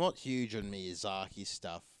 I'm not huge on Miyazaki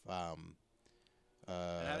stuff. I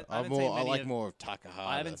I like more of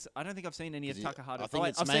Takahata. I don't think I've seen any of Takahata. I think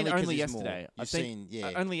it's I've seen mainly it 'cause only he's more- yesterday. you've seen,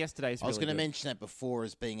 yeah. Only yesterday. I was going to mention that before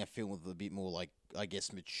as being a film with a bit more like, I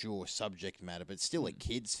guess, mature subject matter, but still a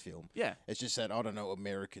kid's film. Yeah. It's just that, I don't know,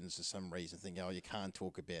 Americans for some reason think, oh, you can't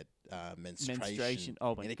talk about menstruation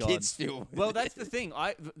Oh my in a God. kid's film. Well, that's the thing.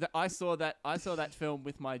 I saw that film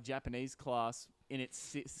with my Japanese class in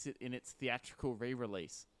its theatrical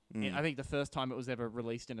re-release. I think the first time it was ever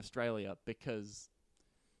released in Australia because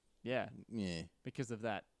of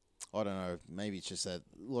that. I don't know. Maybe it's just that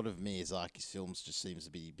a lot of Miyazaki's films just seems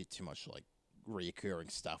to be a bit too much like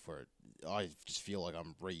reoccurring stuff where I just feel like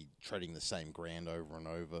I'm retreading the same ground over and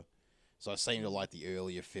over. So I seem to like the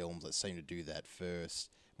earlier films that seem to do that first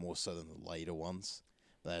more so than the later ones.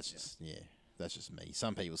 But that's just me.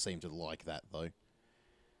 Some people seem to like that though.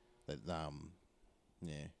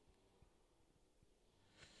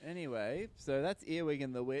 Anyway, so that's Earwig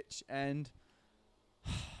and the Witch, and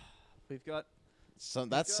we've got some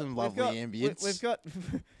lovely ambience.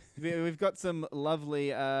 We've got some lovely.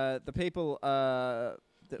 The people.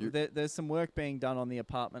 There's some work being done on the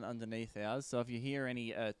apartment underneath ours. So if you hear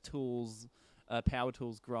any tools power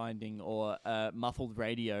tools grinding or muffled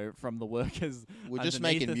radio from the workers. We're just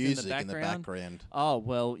underneath making us music in the background. Oh,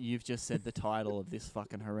 well, you've just said the title of this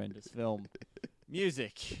fucking horrendous film.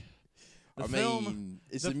 Music. I mean,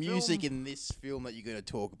 is the music in this film that you're going to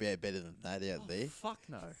talk about better than that out there? Fuck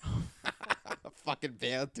no. Fucking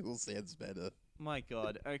power tool sounds better. My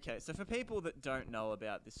God. Okay, so for people that don't know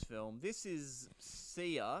about this film, this is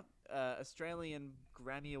Sia, Australian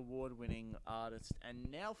Grammy Award-winning artist and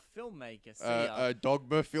now filmmaker. Sia. A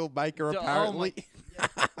Dogma filmmaker, apparently.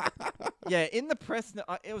 Yeah, in the press,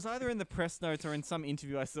 it was either in the press notes or in some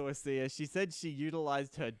interview I saw with Sia. She said she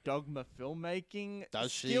utilized her Dogma filmmaking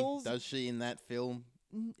skills. Does she in that film?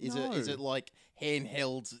 Is No. it like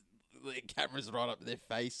handheld, the cameras right up to their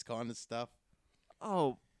face kind of stuff?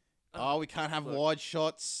 Oh. We can't have wide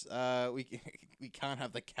shots. We can't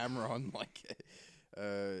have the camera on like,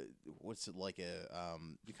 what's it like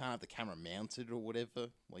you can't have the camera mounted or whatever.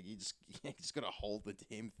 Like you just gotta hold the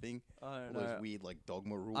damn thing. I don't All know. those weird like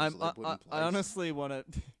Dogma rules I that they put in place. honestly want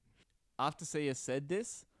to. After Sia said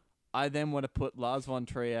this, I then want to put Lars von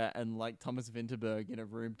Trier and like Thomas Vinterberg in a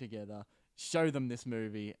room together, show them this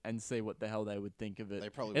movie, and see what the hell they would think of it. They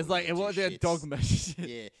probably it's wouldn't like give what two their shits. Dogma shit.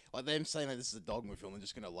 Yeah, like them saying that this is a Dogma film, they're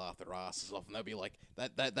just gonna laugh their asses off, and they'll be like,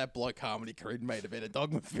 "That bloke Harmony Korine made a better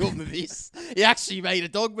Dogma film than this. He actually made a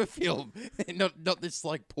Dogma film, not this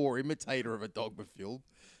like poor imitator of a Dogma film."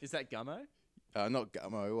 Is that Gummo? Not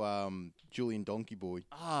Gummo. Julian Donkey Boy.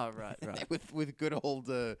 Ah, right. with good old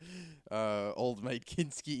mate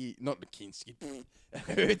Kinski, not Kinski,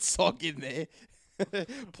 Herzog in there,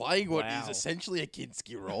 playing what is Wow. essentially a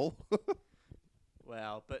Kinski role.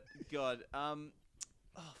 Wow, but God, oh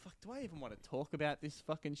fuck, do I even want to talk about this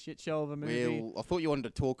fucking shit show of a movie? Well, I thought you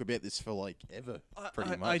wanted to talk about this for like ever,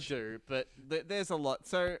 pretty much. I do, but there's a lot.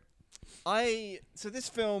 So this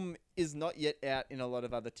film is not yet out in a lot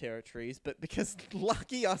of other territories, but because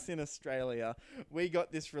lucky us in Australia, we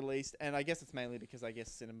got this released, and I guess it's mainly because I guess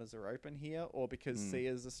cinemas are open here, or because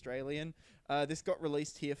Sia's Australian. This got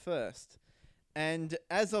released here first. And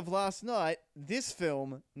as of last night, this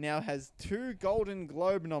film now has 2 Golden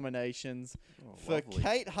Globe nominations for lovely.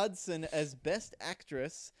 Kate Hudson as Best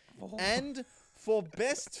Actress and for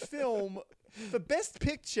Best Film, for Best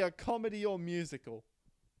Picture, Comedy or Musical.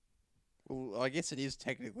 Well, I guess it is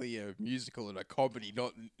technically a musical and a comedy,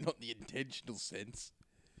 not the intentional sense.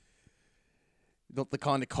 Not the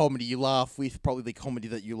kind of comedy you laugh with, probably the comedy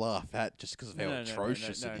that you laugh at just because of how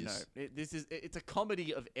atrocious it is. It's a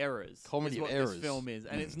comedy of errors. Comedy is of what errors. This film is,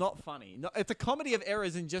 and it's not funny. No, it's a comedy of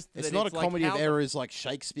errors in just that It's not a like comedy how of the- errors like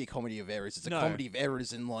Shakespeare comedy of errors. It's a No. comedy of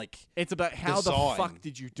errors in like It's about how design, the fuck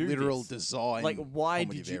did you do literal this? design. Like why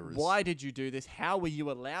comedy did of you errors. why did you do this? How were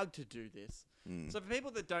you allowed to do this? So for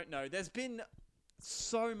people that don't know, there's been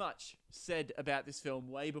so much said about this film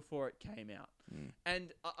way before it came out.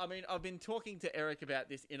 And I mean, I've been talking to Eric about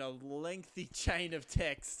this in a lengthy chain of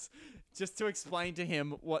texts just to explain to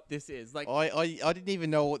him what this is. Like, I didn't even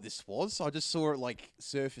know what this was. I just saw it like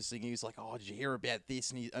surfacing. He was like, "Oh, did you hear about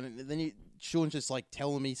this?" And then Sean's just like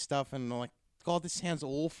telling me stuff, and I'm like, "God, this sounds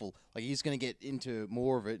awful." Like he's gonna get into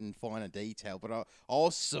more of it in finer detail, but I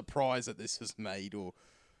was surprised that this was made or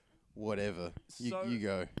whatever. You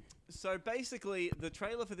go. So basically, the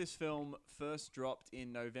trailer for this film first dropped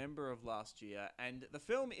in November of last year, and the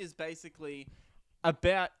film is basically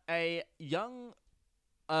about a young,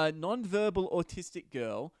 non-verbal autistic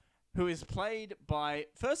girl who is played by,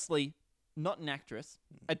 firstly, not an actress,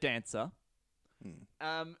 a dancer.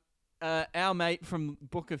 Our mate from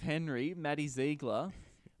Book of Henry, Maddie Ziegler,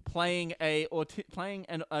 playing a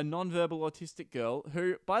non-verbal autistic girl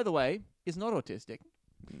who, by the way, is not autistic.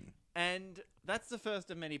 And that's the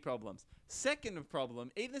first of many problems. Second problem,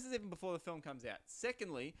 this is even before the film comes out.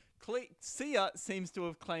 Secondly, Sia seems to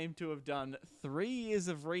have claimed to have done 3 years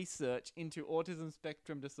of research into autism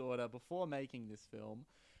spectrum disorder before making this film.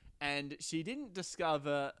 And she didn't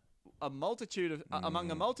discover among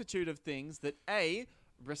a multitude of things that A,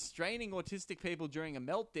 restraining autistic people during a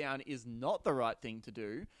meltdown is not the right thing to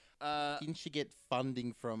do. Didn't she get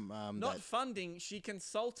funding from Funding. She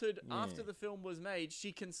consulted after the film was made.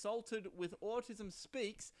 She consulted with Autism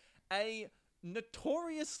Speaks, a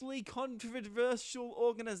notoriously controversial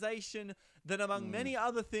organization that, among many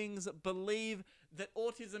other things, believe that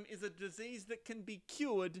autism is a disease that can be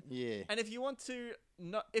cured. Yeah. And if you want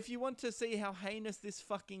to see how heinous this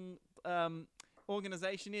fucking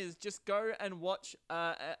organization is, just go and watch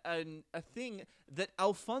a thing that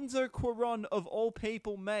Alfonso Cuarón, of all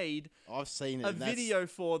people, made I've seen it. a and that's- video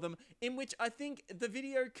for them, in which I think the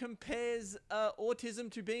video compares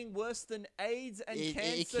autism to being worse than AIDS and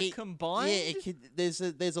cancer combined. Yeah, there's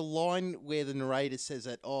a line where the narrator says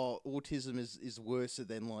that autism is worse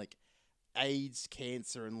than like AIDS,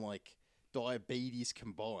 cancer, and like diabetes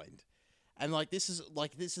combined, and like this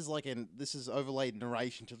is overlaid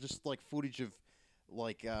narration to just like footage of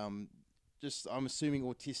like just I'm assuming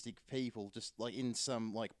autistic people just like in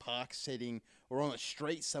some like park setting or on a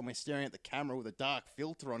street somewhere staring at the camera with a dark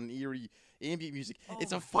filter on and eerie ambient music.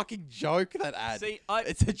 It's a fucking joke, that ad. See,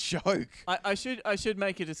 it's a joke. I should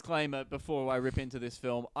make a disclaimer before I rip into this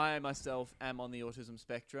film. I myself am on the autism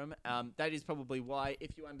spectrum. That is probably why,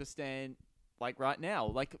 if you understand, like right now,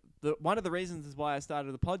 like one of the reasons is why I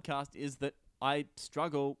started the podcast is that I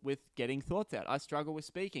struggle with getting thoughts out. I struggle with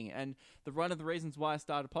speaking. And one of the reasons why I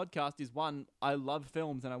started a podcast is, one, I love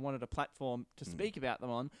films and I wanted a platform to speak about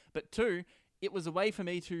them on. But two, it was a way for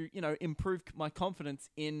me to, improve my confidence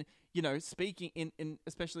in, speaking, in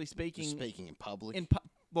especially speaking... Just speaking in public.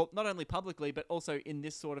 Well, not only publicly, but also in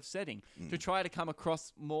this sort of setting. To try to come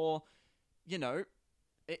across more, and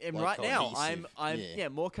Like right now, cohesive.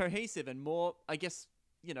 I'm more cohesive and more, I guess...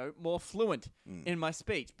 more fluent in my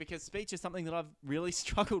speech, because speech is something that I've really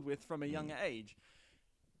struggled with from a younger age.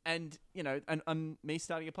 And, and me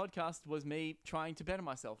starting a podcast was me trying to better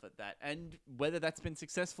myself at that. And whether that's been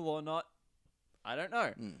successful or not, I don't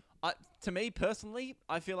know. To me, personally,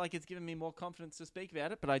 I feel like it's given me more confidence to speak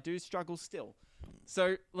about it, but I do struggle still.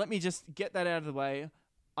 So let me just get that out of the way.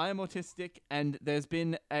 I am autistic, and there's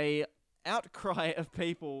been a outcry of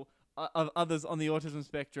people, of others on the autism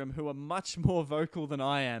spectrum, who are much more vocal than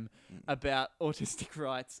I am about autistic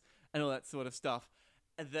rights and all that sort of stuff,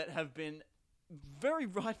 that have been very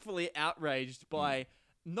rightfully outraged by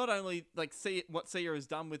not only like what Sia has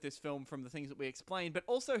done with this film from the things that we explained, but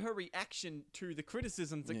also her reaction to the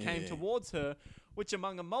criticisms that came towards her, which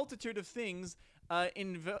among a multitude of things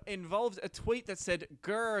involved a tweet that said,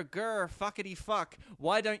 "Grr, grr, fuckity fuck.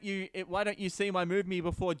 Why don't you see my movie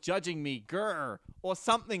before judging me? Grr," or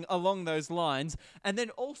something along those lines. And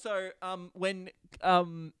then also when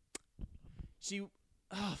she,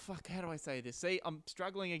 how do I say this? See, I'm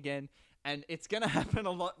struggling again, and it's gonna happen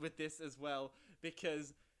a lot with this as well,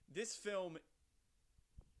 because this film,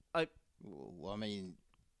 Well, I mean,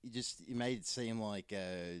 you made it seem like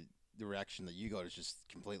the reaction that you got is just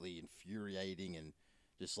completely infuriating and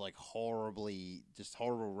just like horrible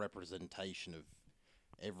representation of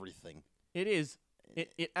everything. it is.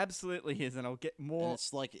 It absolutely is, and I'll get more. And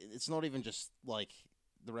it's like it's not even just like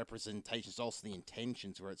the representation; it's also the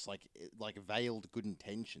intentions, where it's like veiled good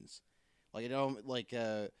intentions. Like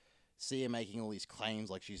Sia making all these claims,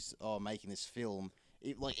 like she's making this film.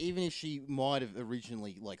 Even if she might have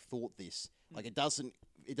originally thought this, it doesn't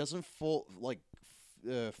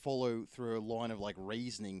follow through a line of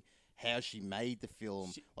reasoning how she made the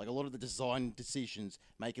film. A lot of the design decisions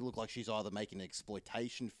make it look like she's either making an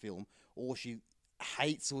exploitation film or she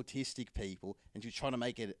hates autistic people and she's trying to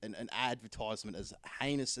make it an advertisement as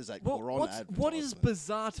heinous as that Cuarón advertisement. What is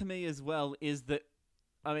bizarre to me as well is that,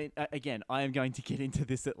 I mean, again, I am going to get into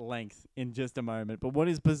this at length in just a moment, but what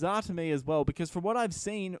is bizarre to me as well, because from what I've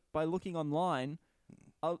seen by looking online,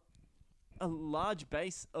 a large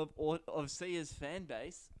base of Sia's fan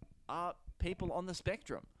base are people on the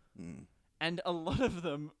spectrum. And a lot of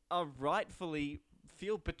them are rightfully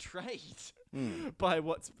feel betrayed by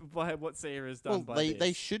what Sia has done.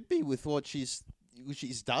 They should be with what she's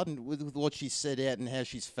done, with what she's set out and how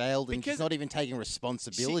she's failed, and she's not even taking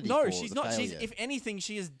responsibility for she's the not. failure. If anything,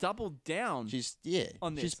 she has doubled down. She's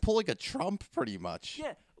on this. She's pulling a Trump pretty much.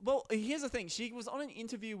 Yeah. Well, here's the thing. She was on an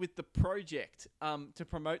interview with The Project to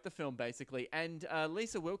promote the film, basically. And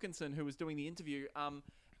Lisa Wilkinson, who was doing the interview,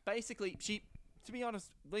 basically, to be honest,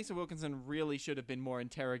 Lisa Wilkinson really should have been more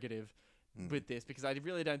interrogative with this, because I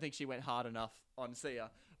really don't think she went hard enough on Sia.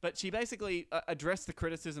 But she basically addressed the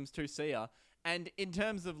criticisms to Sia. And in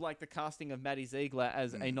terms of the casting of Maddie Ziegler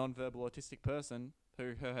as a non-verbal autistic person,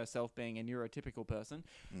 her herself being a neurotypical person,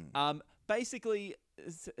 basically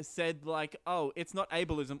said it's not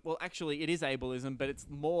ableism. Well, actually, it is ableism, but it's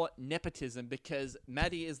more nepotism, because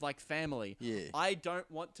Maddie is like family. Yeah. I don't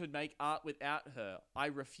want to make art without her. I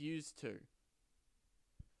refuse to.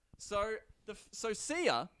 So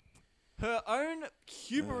Sia, her own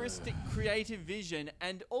hubristic creative vision,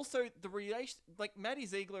 and also the relation, Maddie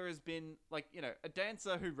Ziegler has been a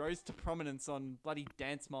dancer who rose to prominence on bloody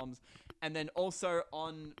Dance Moms, and then also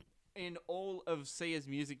in all of Sia's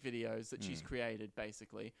music videos that she's created,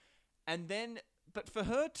 basically. And then for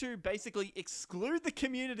her to basically exclude the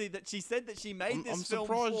community that she said that she made this I'm film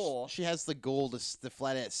surprised for. she has the gall to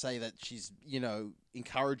flat out say that she's,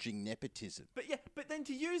 encouraging nepotism. But then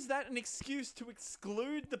to use that an excuse to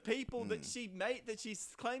exclude the people that she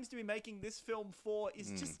claims to be making this film for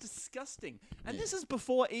is just disgusting. And this is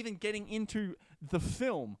before even getting into the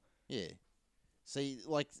film. Yeah. See,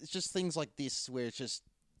 like, it's just things like this where it's just,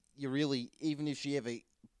 you really, even if she ever,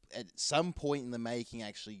 at some point in the making,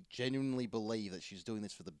 actually genuinely believe that she's doing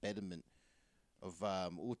this for the betterment of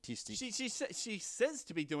autistic. She says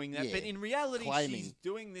to be doing that, Yeah, but in reality, claiming she's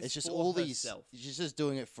doing this it's just for all herself. She's just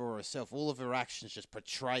doing it for herself. All of her actions just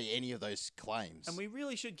portray any of those claims. And we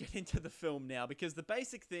really should get into the film now, because the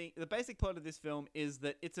basic plot of this film is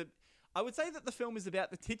that I would say that the film is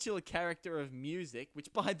about the titular character of Music,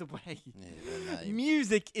 which, by the way,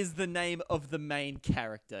 Music is the name of the main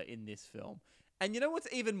character in this film. And you know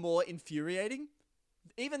what's even more infuriating?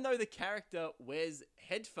 Even though the character wears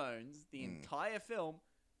headphones the entire film,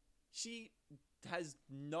 she has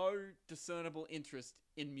no discernible interest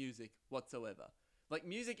in music whatsoever. Like,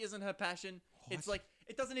 music isn't her passion. What? It's like,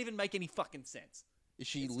 it doesn't even make any fucking sense. Is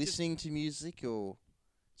she It's listening to music, or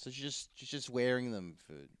so she's just wearing them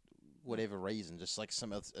for whatever reason, just like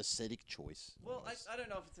some aesthetic choice? Well, I don't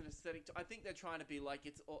know if it's an aesthetic. I think they're trying to be like,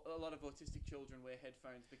 it's a lot of autistic children wear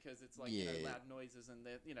headphones because it's like loud noises, and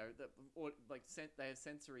they're they have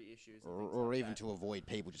sensory issues, and things or like even that. to avoid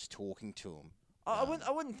people just talking to them. I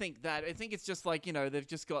wouldn't think that. I think it's just like, they've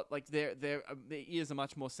just got like their ears are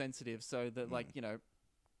much more sensitive, so that like yeah.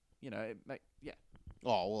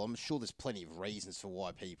 Oh well, I'm sure there's plenty of reasons for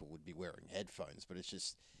why people would be wearing headphones, but it's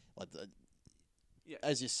just like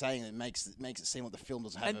as you're saying, it makes it seem like the film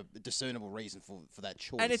doesn't have a discernible reason for that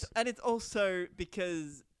choice. And it's also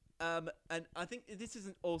because and I think this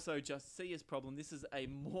isn't also just Sia's problem. This is a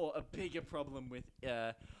bigger problem with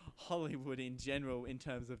Hollywood in general in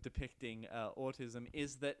terms of depicting autism.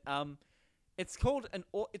 Is that it's called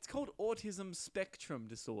autism spectrum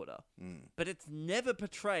disorder, but it's never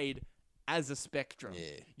portrayed as a spectrum.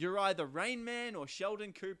 Yeah. You're either Rain Man or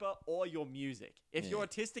Sheldon Cooper, or you're Music. If you're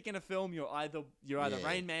autistic in a film, you're either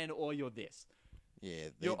Rain Man or you're this. Yeah,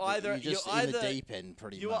 You're you're just in the deep end,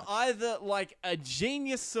 pretty much. You are either like a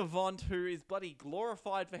genius savant who is bloody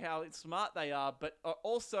glorified for how smart they are, but are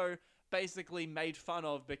also basically made fun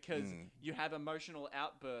of because you have emotional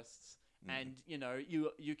outbursts and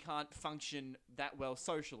you can't function that well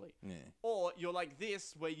socially. Yeah. Or you're like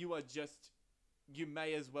this, where you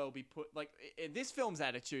may as well be put like in this film's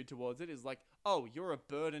attitude towards it is like, oh, you're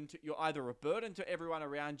either a burden to everyone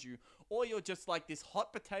around you, or you're just like this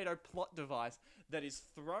hot potato plot device that is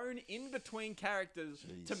thrown in between characters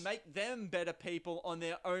to make them better people on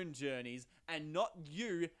their own journeys, and not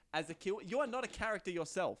you as a kid. You are not a character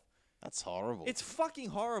yourself. That's horrible. It's fucking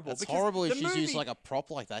horrible. That's because horrible if the she's movie- used like a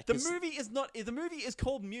prop like that. The 'cause- movie is not. The movie is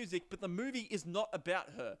called Music, but the movie is not about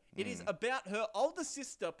her. It is about her older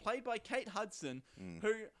sister, played by Kate Hudson,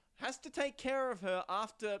 who has to take care of her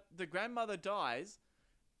after the grandmother dies,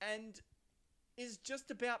 and is just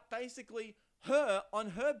about basically her on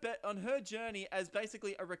her journey as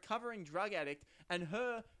basically a recovering drug addict, and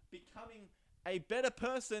her becoming a better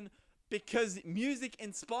person because music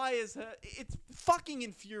inspires her. It's fucking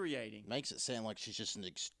infuriating. Makes it sound like she's just an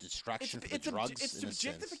distraction for the drugs. It's in a sense.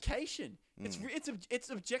 objectification. It's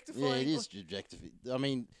objectifying. Yeah, it is objective. I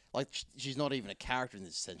mean, like she's not even a character in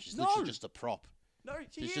this sense. She's No. literally just a prop. No,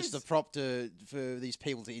 She's just a prop for these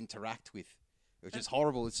people to interact with, which is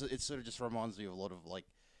horrible. It sort of just reminds me of a lot of like,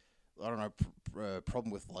 I don't know,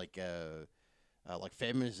 problem with like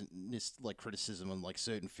feminist like criticism on like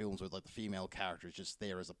certain films where like the female character is just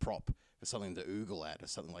there as a prop for something to oogle at or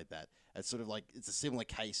something like that. It's sort of like it's a similar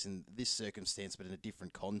case in this circumstance, but in a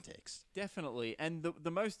different context. Definitely, and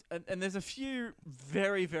the most and there's a few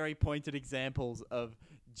very, very pointed examples of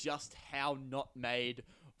just how not made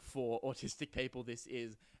for autistic people this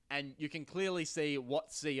is, and you can clearly see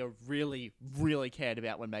what Sia really, really cared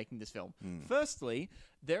about when making this film. Firstly,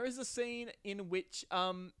 there is a scene in which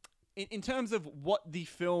in terms of what the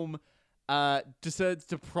film decides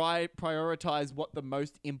to prioritize what the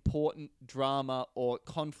most important drama or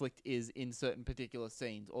conflict is in certain particular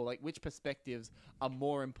scenes, or like which perspectives are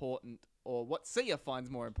more important, or what Sia finds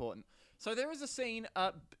more important. So there is a scene.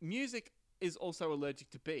 Music is also allergic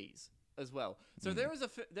to bees as well. So there is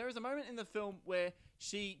a moment in the film where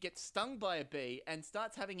she gets stung by a bee and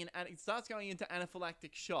starts going into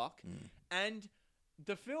anaphylactic shock, and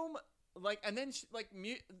the film.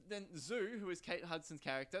 Then Zoo, who is Kate Hudson's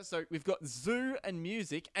character. So we've got Zoo and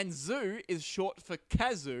Music, and Zoo is short for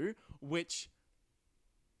Kazoo, which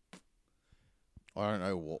I don't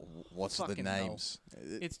know what's the Fucking hell. names.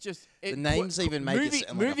 It's just The names even make it sound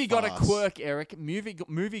like a movie got a farce. quirk, Eric.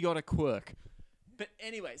 Movie got a quirk. But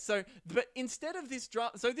anyway, but instead of this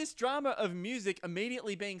drama of music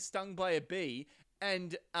immediately being stung by a bee,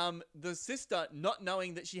 and the sister not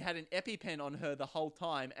knowing that she had an EpiPen on her the whole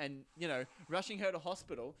time, and rushing her to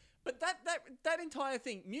hospital. But that entire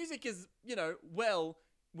thing, music is well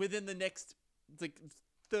within the next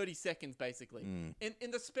 30 seconds basically.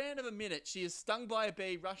 In the span of a minute, she is stung by a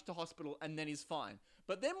bee, rushed to hospital, and then is fine.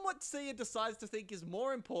 But then what Sia decides to think is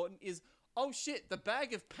more important is, oh shit, the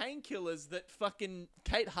bag of painkillers that fucking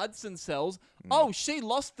Kate Hudson sells. Oh, she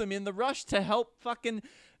lost them in the rush to help fucking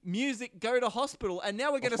music go to hospital, and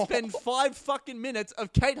now we're going to spend 5 fucking minutes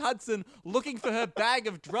of Kate Hudson looking for her bag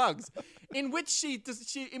of drugs, in which she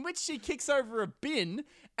kicks over a bin,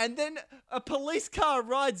 and then a police car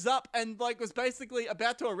rides up and was basically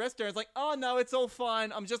about to arrest her. It's like, oh no, it's all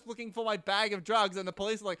fine. I'm just looking for my bag of drugs, and the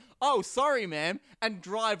police are like, oh sorry, ma'am, and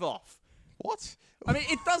drive off. What? I mean,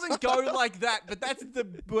 it doesn't go like that, but that's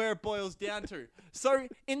where it boils down to. So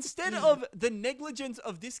instead of the negligence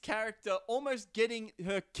of this character almost getting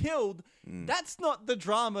her killed, that's not the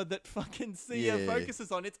drama that fucking Sia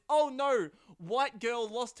focuses on. It's, oh no, white girl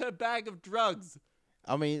lost her bag of drugs.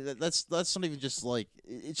 I mean, that's not even just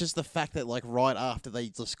it's just the fact that right after they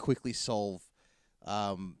just quickly solve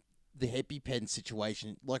the EpiPen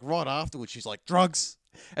situation, right afterwards she's like, drugs.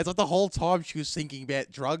 It's like the whole time she was thinking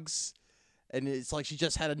about drugs. And it's like she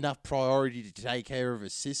just had enough priority to take care of her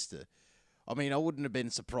sister. I mean, I wouldn't have been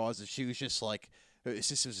surprised if she was just her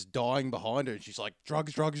sister was dying behind her and she's like,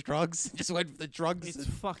 drugs. Just went for the drugs. It's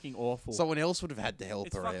fucking awful. Someone else would have had to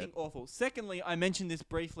help her out. It's fucking awful. Secondly, I mentioned this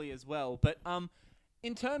briefly as well, but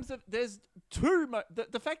in terms of, there's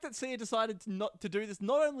the fact that Sia decided not to do this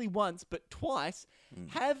not only once but twice,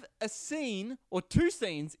 have a scene, or 2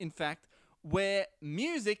 scenes in fact, where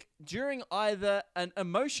music during either an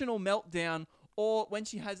emotional meltdown or when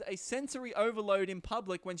she has a sensory overload in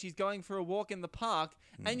public when she's going for a walk in the park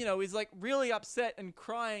and is really upset and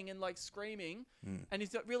crying and screaming and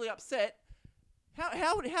is really upset.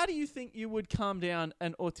 How do you think you would calm down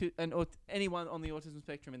anyone on the autism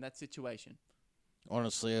spectrum in that situation?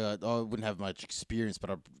 Honestly, I wouldn't have much experience, but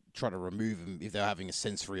I'd try to remove them if they're having a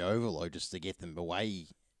sensory overload, just to get them away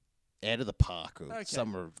out of the park or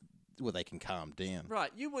somewhere where they can calm down. Right,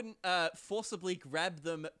 you wouldn't forcibly grab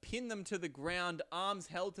them, pin them to the ground, arms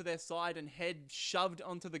held to their side and head shoved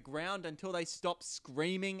onto the ground until they stop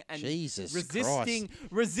screaming and resisting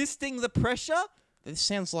the pressure? This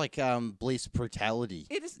sounds like police brutality.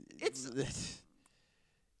 It's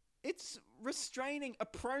restraining. A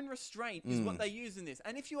prone restraint is what they use in this.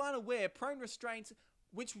 And if you aren't aware, prone restraints,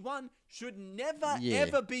 which one should never,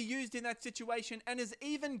 ever be used in that situation and has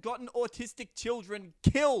even gotten autistic children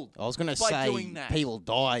killed. I was going to say people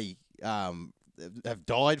have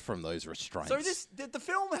died from those restraints. So the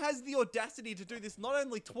film has the audacity to do this not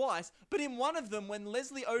only twice, but in one of them when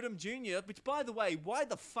Leslie Odom Jr., which by the way, why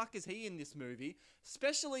the fuck is he in this movie?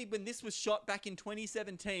 Especially when this was shot back in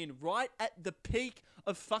 2017, right at the peak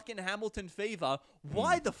of fucking Hamilton fever.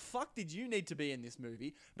 Why the fuck did you need to be in this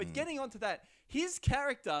movie? But getting onto that, his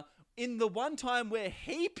character in the one time where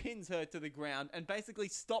he pins her to the ground and basically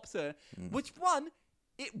stops her, which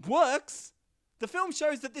it works. The film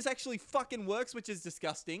shows that this actually fucking works, which is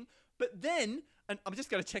disgusting. But then, and I'm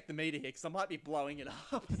just going to check the meter here because I might be blowing it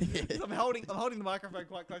up. I'm holding the microphone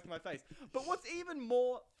quite close to my face. But what's even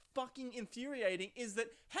more fucking infuriating is that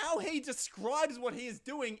how he describes what he is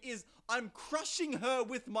doing is, I'm crushing her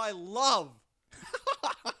with my love.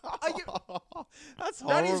 That's horrible.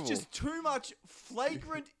 That is just too much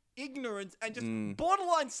flagrant ignorance and just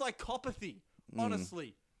borderline psychopathy,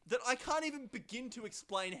 honestly. That I can't even begin to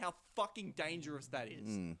explain how fucking dangerous that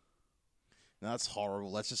is. That's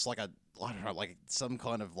horrible. That's just I don't know, some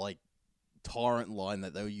kind of tyrant line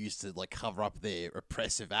that they use to cover up their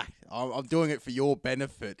oppressive act. I'm doing it for your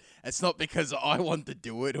benefit. It's not because I want to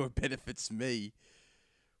do it or it benefits me.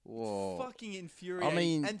 Whoa. Fucking infuriating. I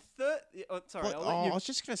mean, and sorry, I was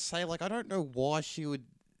just gonna say, I don't know why she would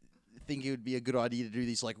think it would be a good idea to do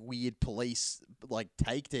these weird police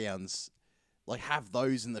takedowns. Have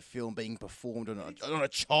those in the film being performed on a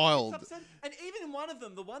child. And even in one of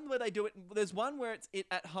them, the one where they do it, there's one where it's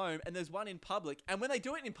at home and there's one in public. And when they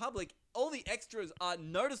do it in public, all the extras are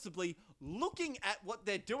noticeably looking at what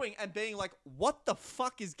they're doing and being like, what the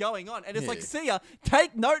fuck is going on? And it's Sia,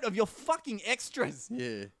 take note of your fucking extras.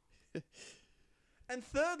 Yeah. And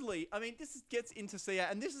thirdly, I mean, this gets into Sia,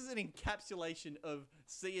 and this is an encapsulation of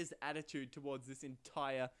Sia's attitude towards this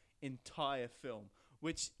entire film,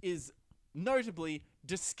 which is notably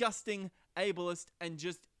disgusting, ableist, and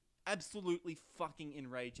just absolutely fucking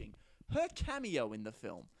enraging. Her cameo in the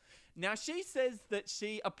film. Now, she says that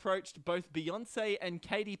she approached both Beyonce and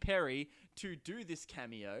Katy Perry to do this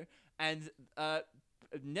cameo, and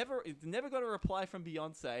never got a reply from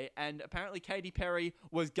Beyonce, and apparently Katy Perry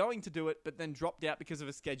was going to do it, but then dropped out because of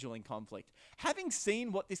a scheduling conflict. Having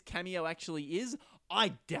seen what this cameo actually is,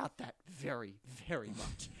 I doubt that very, very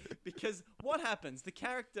much. Because what happens, the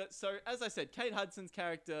character, so as I said, Kate Hudson's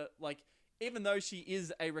character, like, even though she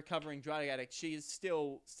is a recovering drug addict, she is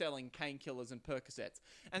still selling painkillers and Percocets.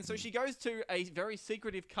 And so she goes to a very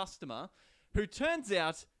secretive customer who turns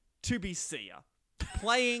out to be Sia,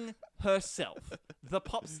 playing herself, the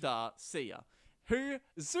pop star Sia, who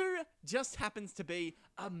Zoo just happens to be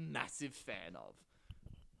a massive fan of.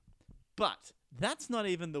 But that's not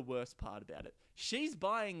even the worst part about it. She's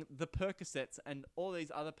buying the Percocets and all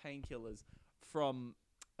these other painkillers from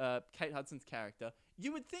Kate Hudson's character.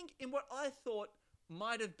 You would think in what I thought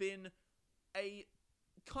might have been a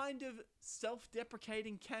kind of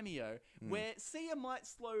self-deprecating cameo where Sia might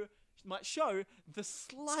show the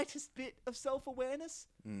slightest bit of self-awareness,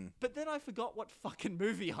 but then I forgot what fucking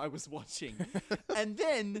movie I was watching. And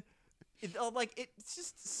then it's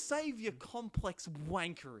just savior complex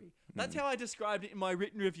wankery. That's how I described it in my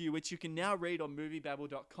written review, which you can now read on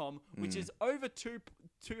moviebabble.com, which is over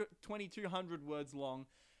 2,200 words long.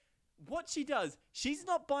 What she does, she's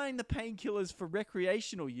not buying the painkillers for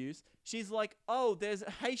recreational use. She's like, oh, there's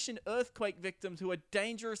Haitian earthquake victims who are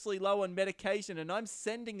dangerously low on medication, and I'm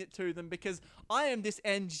sending it to them because I am this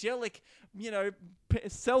angelic,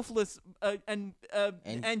 selfless and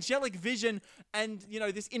angelic vision and,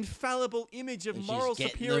 this infallible image of moral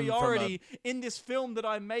superiority in this film that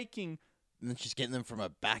I'm making. And then she's getting them from a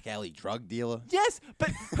back alley drug dealer. Yes, but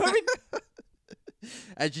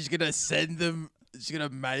and she's going to send them... She's going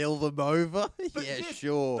to mail them over?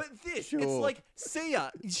 Sure. But it's like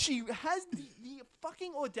Sia, she has the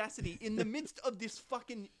fucking audacity in the midst of this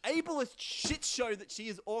fucking ableist shit show that she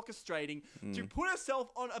is orchestrating to put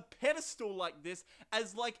herself on a pedestal like this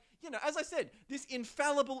as as I said, this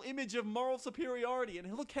infallible image of moral superiority,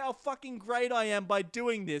 and look how fucking great I am by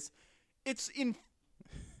doing this. It's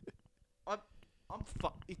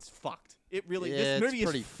fucked. It really, this movie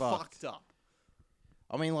is fucked up.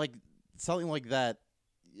 I mean, something like that,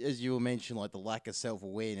 as you mentioned, the lack of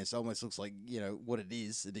self-awareness almost looks like, what it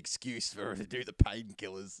is, an excuse for her to do the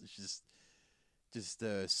painkillers. It's just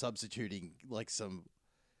substituting, some...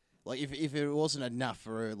 if it wasn't enough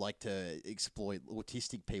for her, to exploit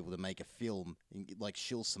autistic people to make a film and,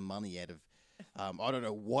 shill some money out of... I don't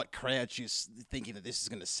know what crowd she's thinking that this is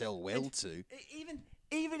going to sell well to.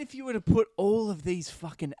 Even if you were to put all of these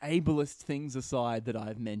fucking ableist things aside that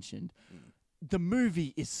I've mentioned... The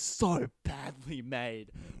movie is so badly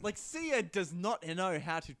made. Sia does not know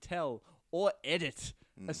how to tell or edit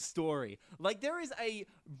a story. There is a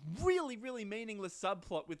really, really meaningless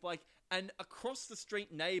subplot with, an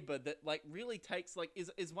across-the-street neighbor that, really takes,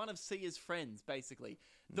 is one of Sia's friends, basically.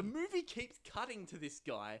 The movie keeps cutting to this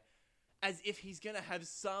guy as if he's going to have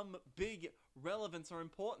some big relevance or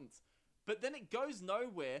importance. But then it goes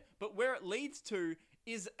nowhere, but where it leads to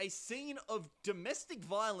is a scene of domestic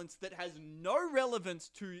violence that has no relevance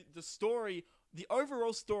to the story, the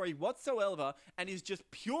overall story whatsoever, and is just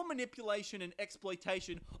pure manipulation and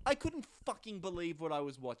exploitation. I couldn't fucking believe what I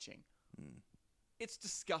was watching. It's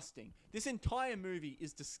disgusting. This entire movie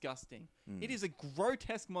is disgusting. It is a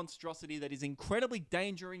grotesque monstrosity that is incredibly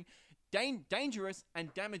dangerous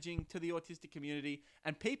and damaging to the autistic community,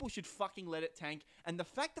 and people should fucking let it tank. And the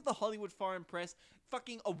fact that the Hollywood Foreign Press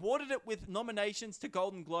fucking awarded it with nominations to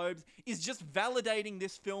Golden Globes is just validating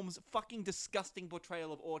this film's fucking disgusting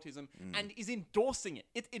portrayal of autism and is endorsing it.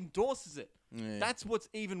 It endorses it. Yeah. That's what's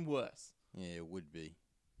even worse. Yeah, it would be.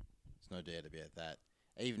 There's no doubt about that.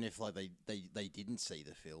 Even if they didn't see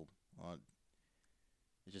the film,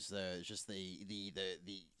 it's just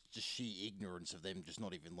the sheer ignorance of them just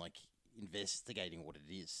not even investigating what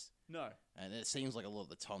it is. No. And it seems like a lot of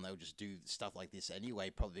the time they'll just do stuff like this anyway,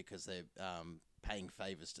 probably because they're paying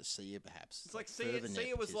favors to Sia, perhaps. It's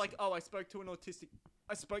Sia was like, oh, I spoke to an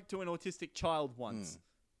autistic child once,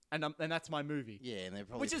 and that's my movie. Yeah, and they're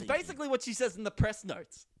probably which is basically what she says in the press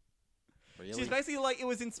notes. Really? She's basically it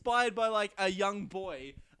was inspired by a young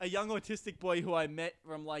autistic boy who I met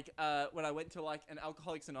from when I went to an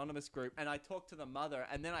Alcoholics Anonymous group, and I talked to the mother,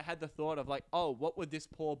 and then I had the thought of oh, what would this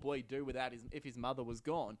poor boy do without if his mother was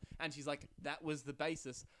gone? And she's like, that was the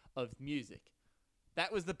basis of music.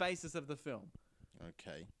 That was the basis of the film.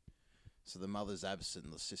 Okay. So the mother's absent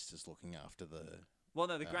and the sister's looking after the... Well,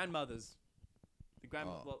 no, the grandmother's...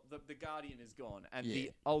 The guardian is gone, and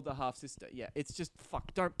the older half-sister. Yeah, it's just,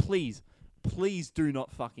 fuck, don't, please. please do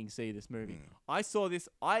not fucking see this movie. I saw this.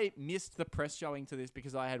 I missed the press showing to this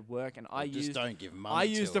because I had work, and I just used. don't give money. I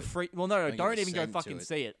used to a it. free. Well, no, Don't don't give a even go cent to fucking it.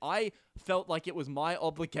 see it. I felt like it was my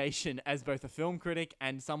obligation as both a film critic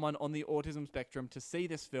and someone on the autism spectrum to see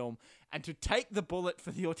this film and to take the bullet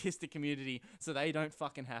for the autistic community so they don't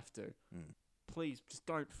fucking have to. Please, just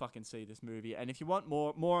don't fucking see this movie. And if you want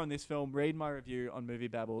more on this film, read my review on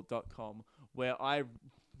moviebabble.com, where I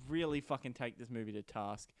really fucking take this movie to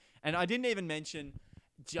task. And I didn't even mention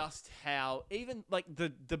just how even like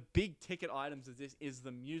the big ticket items of this is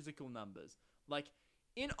the musical numbers. Like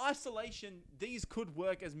in isolation, these could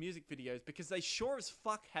work as music videos because they sure as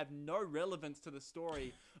fuck have no relevance to the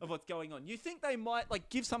story of what's going on. You think they might like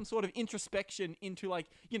give some sort of introspection into like,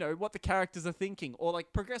 you know, what the characters are thinking or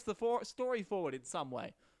like progress the story forward in some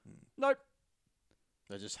way. Nope.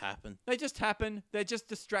 They just happen. They just happen. They're just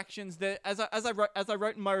distractions. They're, as I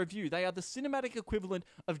wrote in my review, they are the cinematic equivalent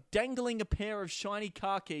of dangling a pair of shiny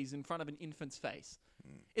car keys in front of an infant's face.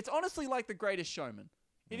 It's honestly like The Greatest Showman.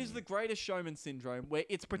 It is the Greatest Showman syndrome, where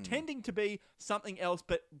it's pretending to be something else,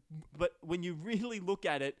 but when you really look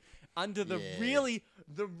at it, under the really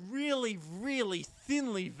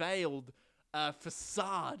thinly veiled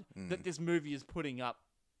facade that this movie is putting up.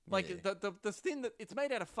 Like the thing that it's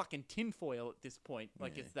made out of fucking tinfoil at this point.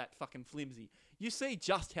 Like it's that fucking flimsy. You see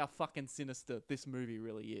just how fucking sinister this movie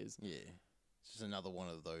really is. Yeah, it's just another one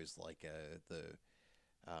of those like the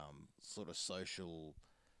sort of social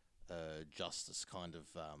justice kind of.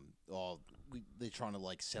 They're trying to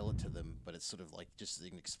like sell it to them, but it's sort of like just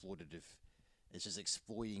an exploitative. It's just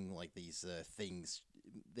exploiting like these things.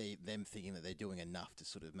 Them thinking that they're doing enough to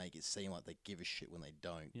sort of make it seem like they give a shit when they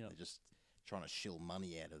don't. Yep. They're just trying to shill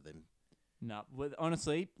money out of them. No,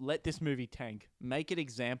 honestly, let this movie tank. Make an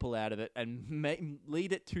example out of it and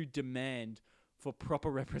lead it to demand for proper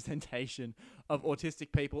representation of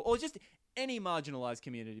autistic people or just any marginalized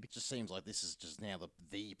community. It just seems like this is just now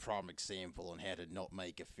the prime example on how to not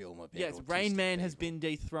make a film about Yes, autistic Rain Man people. has been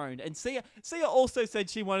dethroned. And Sia also said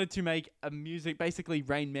she wanted to make a music, basically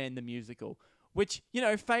Rain Man the musical, which, you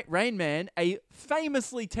know, Rain Man, a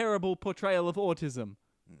famously terrible portrayal of autism.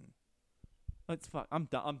 Let's fuck. I'm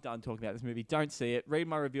done talking about this movie. Don't see it. Read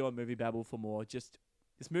my review on Movie Babble for more. Just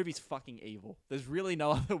this movie's fucking evil. There's really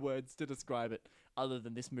no other words to describe it other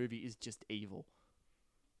than this movie is just evil.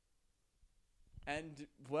 And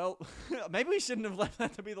well, maybe we shouldn't have left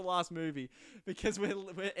that to be the last movie because we're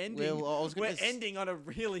ending. Well, we're ending on a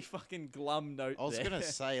really fucking glum note. I was there. gonna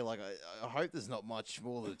say, like, I hope there's not much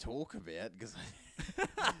more to talk about because.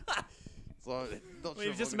 So,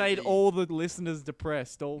 We've just made all the listeners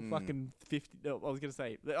depressed. All fucking 50. No, I was gonna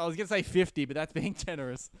say 50, but that's being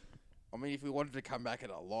generous. I mean, if we wanted to come back at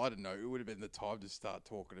a lighter note, it would have been the time to start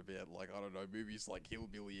talking about, like, I don't know, movies like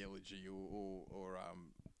Hillbilly Elegy or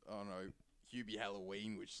I don't know, Hubie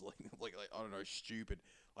Halloween, which is like I don't know, stupid.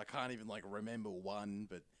 I can't even like remember one,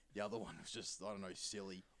 but the other one was just, I don't know,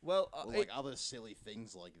 silly. Well, or like other silly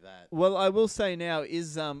things like that. Well, I will say now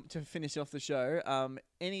is to finish off the show.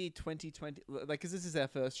 Any 2020, like, because this is our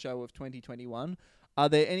first show of 2021. Are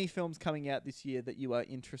there any films coming out this year that you are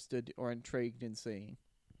interested or intrigued in seeing?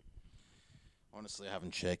 Honestly, I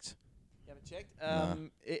haven't checked. You haven't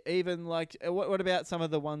checked? Even like, what about some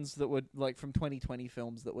of the ones that were like from 2020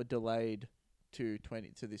 films that were delayed to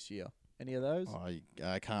this year? Any of those?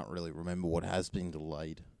 I can't really remember what has been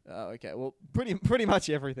delayed. Okay. Well, pretty much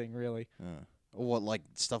everything, really. Or what, like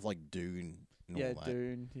stuff like Dune. And all that.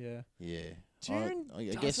 Dune. Yeah. Yeah. Dune I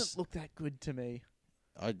doesn't guess look that good to me.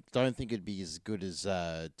 I don't think it'd be as good as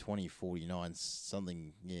 2049.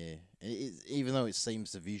 Something, yeah. Even though it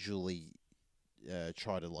seems to visually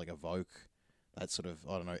try to like evoke that sort of,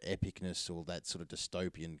 I don't know, epicness or that sort of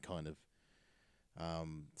dystopian kind of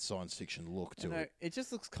science fiction look to it. It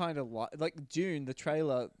just looks kind of like Dune, the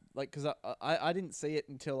trailer. Like, because I didn't see it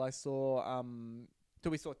until I saw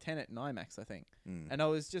till we saw Tenet in IMAX, I think. And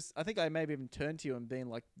I think I maybe even turned to you and been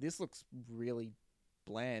like, this looks really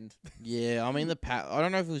bland. Yeah, I mean I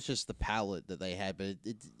don't know if it was just the palette that they had, but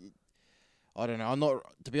it I don't know.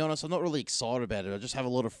 To be honest, I'm not really excited about it. I just have a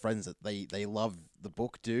lot of friends that they love the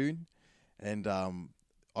book Dune, and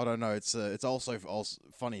I don't know. It's also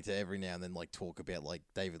funny to every now and then like talk about like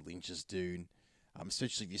David Lynch's Dune,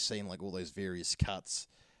 especially if you've seen like all those various cuts,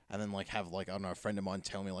 and then like have like, I don't know, a friend of mine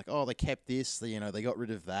tell me like, oh, they kept this, they got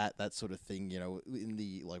rid of that sort of thing, in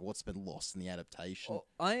the like what's been lost in the adaptation. Well,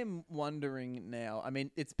 I am wondering now. I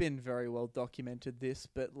mean, it's been very well documented this,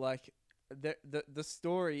 but like the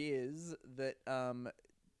story is that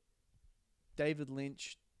David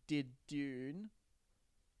Lynch did Dune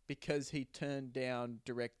because he turned down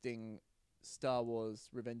directing Star Wars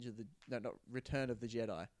Return of the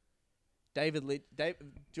Jedi.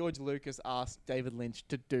 George Lucas asked David Lynch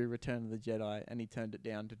to do Return of the Jedi, and he turned it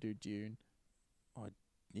down to do Dune.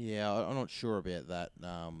 Yeah, I'm not sure about that.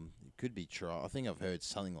 It could be true. I think I've heard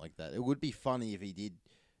something like that. It would be funny if he did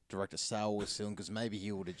direct a Star Wars film, because maybe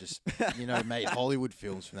he would have just, made Hollywood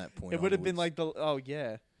films from that point. It would have been onwards. like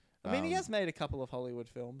yeah. I mean, he has made a couple of Hollywood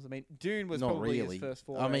films. I mean, Dune was not probably really. his first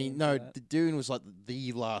foray. I mean, into no, that. Dune was like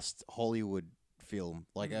the last Hollywood film,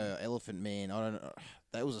 like Elephant Man. I don't know.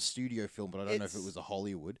 That was a studio film, but I don't know if it was a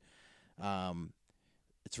Hollywood.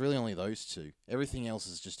 It's really only those two. Everything else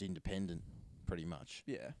is just independent, pretty much.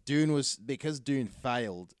 Yeah. Dune was, because Dune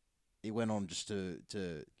failed, he went on just to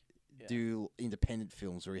do independent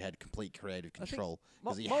films where he had complete creative control,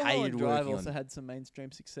 because he hated Drive working also on. had some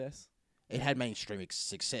mainstream success. It had mainstream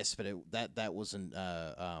success, but that wasn't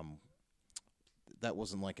like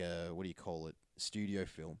a, what do you call it, studio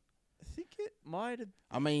film. I think it might have.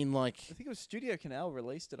 I mean, like, I think it was Studio Canal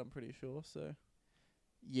released it. I'm pretty sure. So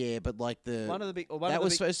yeah, but like one of the big. that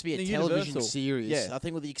was supposed to be a television Universal. series. Yeah. I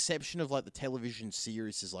think with the exception of like the television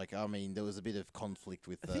series, is like, I mean, there was a bit of conflict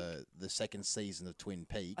with the second season of Twin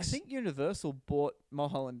Peaks. I think Universal bought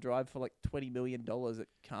Mulholland Drive for like $20 million at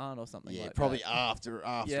Cannes or something. Yeah, like probably that. after it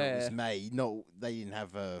Yeah. was made. No, they didn't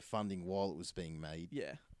have funding while it was being made.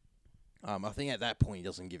 Yeah. I think at that point he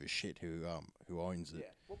doesn't give a shit who owns it. Yeah.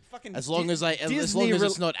 Well, fucking As long as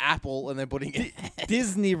it's not Apple and they're putting it.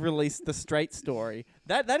 Disney released The Straight Story.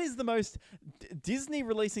 That is the most Disney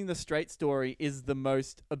releasing The Straight Story is the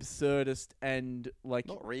most absurdist and like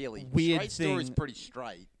Not really. weird Straight Story's thing. pretty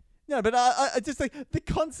straight. No, but I just like the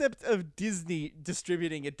concept of Disney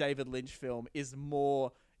distributing a David Lynch film is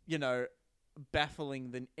more,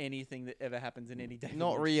 baffling than anything that ever happens in any David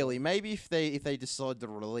Not Lynch really. film. Maybe if they decide to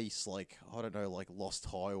release, like, I don't know, like Lost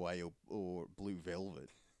Highway or Blue Velvet.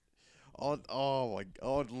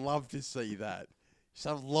 I'd love to see that. Just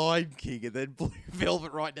have Lion King and then Blue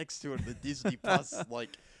Velvet right next to it, the Disney Plus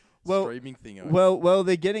streaming thing. Well,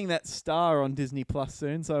 they're getting that star on Disney Plus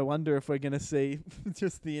soon, so I wonder if we're going to see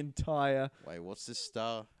just the entire. Wait, what's this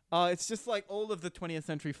star? It's just like all of the 20th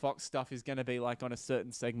Century Fox stuff is going to be like on a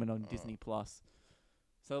certain segment on Disney Plus.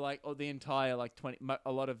 So like the entire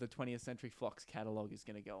a lot of the 20th Century Fox catalog is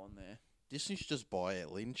going to go on there. Disney should just buy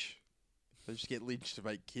it, Lynch. They just get Lynch to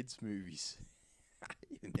make kids movies.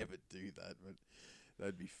 You never do that, but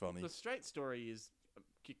that'd be funny. The Straight Story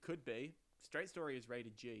could be. Straight Story is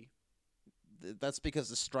rated G. That's because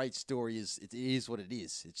the Straight Story is what it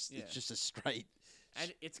is. It's just a straight.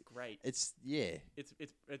 And it's great. It's I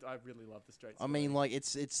really love The Straight Story. I mean, like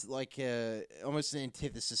it's like almost an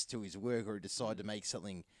antithesis to his work, or decide to make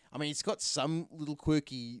something. I mean, it's got some little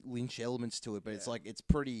quirky Lynch elements to it, but it's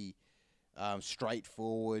pretty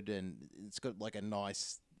straightforward, and it's got like a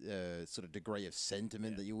nice sort of degree of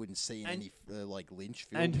sentiment that you wouldn't see in any like Lynch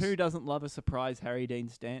films. And who doesn't love a surprise Harry Dean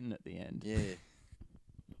Stanton at the end? Yeah.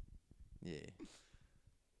 Yeah.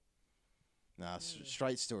 Nah,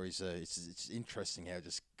 Straight Stories. It's interesting how it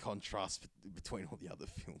just contrasts between all the other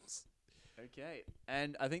films. Okay,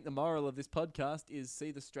 and I think the moral of this podcast is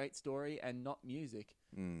see The Straight Story and not music.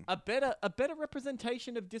 Mm. A better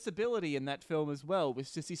representation of disability in that film as well with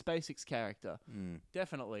Sissy Spacek's character. Mm.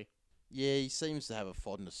 Definitely. Yeah, he seems to have a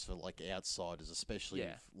fondness for like outsiders, especially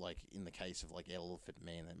Yeah. like in the case of like Elephant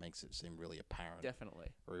Man. That makes it seem really apparent. Definitely.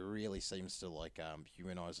 Where he really seems to like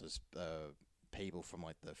humanize those people from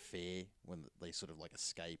like the fair when they sort of like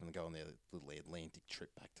escape and go on their little Atlantic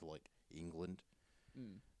trip back to like England.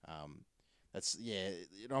 Mm.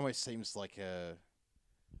 It almost seems like I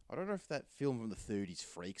don't know if that film from the 30s,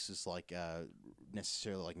 Freaks, is like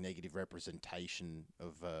necessarily like negative representation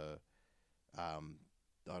of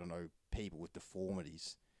I don't know, people with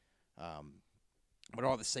deformities. But it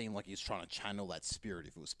either seemed like he was trying to channel that spirit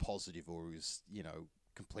if it was positive, or he was,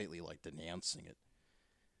 completely like denouncing it.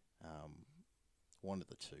 One of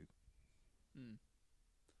the two. Mm.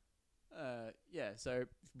 So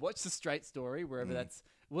watch The Straight Story wherever that's.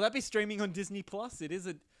 Will that be streaming on Disney Plus? It is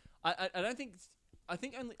a. I don't think. I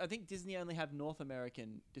think Disney only have North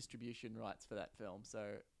American distribution rights for that film. So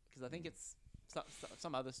because I think it's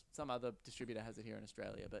some other distributor has it here in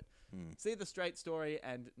Australia. But see The Straight Story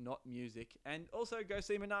and not music, and also go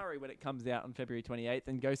see Minari when it comes out on February 28th,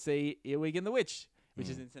 and go see Earwig and the Witch, which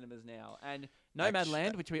is in cinemas now, and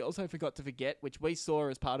Nomadland, which we also forgot to forget, which we saw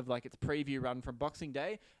as part of like its preview run from Boxing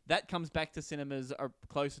Day. That comes back to cinemas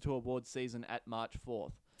closer to awards season at March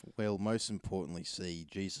 4th. Well, most importantly, see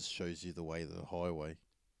Jesus Shows You the Way, the Highway.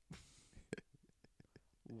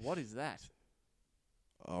 What is that?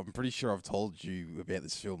 I'm pretty sure I've told you about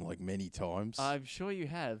this film like many times. I'm sure you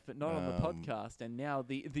have, but not on the podcast. And now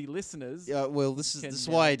the listeners. Yeah, well, this is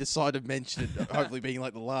why I decided to mention it. Hopefully, being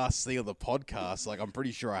like the last thing on the podcast. Like, I'm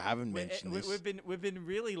pretty sure I haven't mentioned this. We've been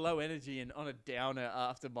really low energy and on a downer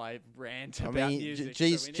after my rant I about mean, music.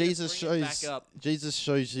 Jesus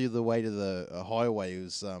shows you the way to the highway. It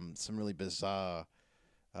was some really bizarre.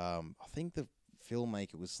 I think the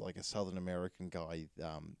filmmaker was like a Southern American guy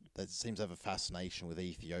that seems to have a fascination with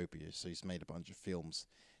Ethiopia. So he's made a bunch of films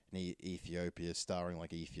in Ethiopia starring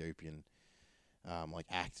like Ethiopian like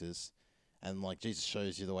actors. And like Jesus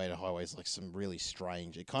Shows You the Way to Highway is like some really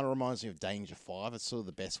strange. It kind of reminds me of Danger 5. It's sort of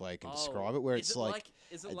the best way I can describe it. Where is it like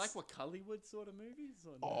Hollywood sort of movies?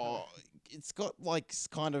 Or no? Oh, it's got like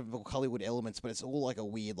kind of Hollywood elements, but it's all like a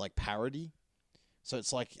weird like parody. So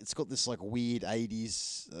it's like it's got this like weird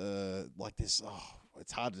 80s like this. Oh,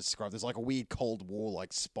 it's hard to describe. There's like a weird Cold War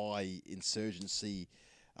like spy insurgency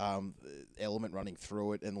element running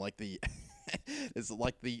through it, and like the it's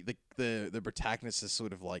like the protagonist is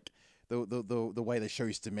sort of like the way they show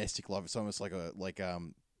his domestic life. It's almost like like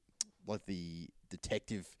the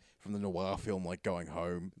detective from the noir film, like Going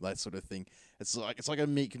Home, that sort of thing. It's like a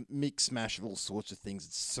mix mash of all sorts of things.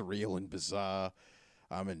 It's surreal and bizarre.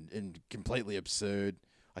 And completely absurd.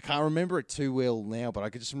 I can't remember it too well now, but I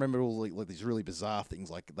could just remember all like these really bizarre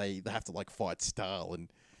things. Like they have to like fight Stalin,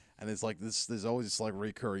 and there's always this like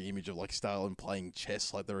recurring image of like Stalin playing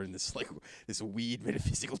chess, like they're in this like this weird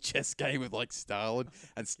metaphysical chess game with like Stalin,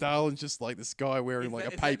 and Stalin's just like this guy wearing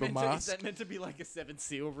like a paper mask. Is that meant to be like a Seven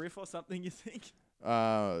Seal riff or something? You think?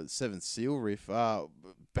 Seven Seal riff,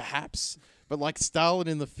 perhaps. But like Stalin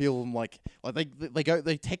in the film, like they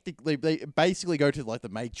basically go to like the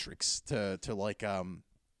Matrix to like I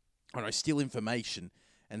don't know, steal information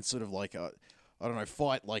and sort of like I don't know,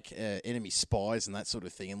 fight like enemy spies and that sort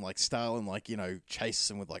of thing. And like Stalin, like, you know, chases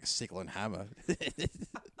them with like a sickle and hammer.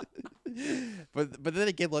 but then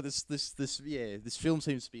again, like this film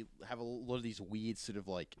seems to have a lot of these weird sort of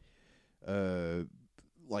like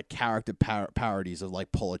character parodies of like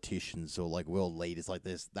politicians or like world leaders. Like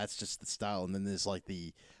that's just the style, and then there's like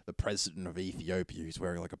the president of Ethiopia who's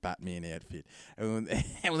wearing like a Batman outfit, and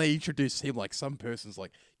when they introduce him, like some person's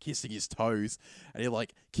like kissing his toes, and he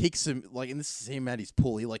like kicks him, like, and this is him at his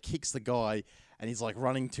pull, he like kicks the guy, and he's like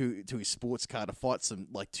running to his sports car to fight some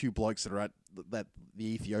like two blokes that are at the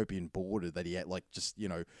Ethiopian border that he had, like, just, you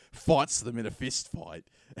know, fights them in a fist fight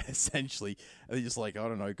essentially, and he just like, I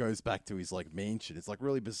don't know, goes back to his like mansion. It's like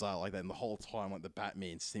really bizarre like that, and the whole time like the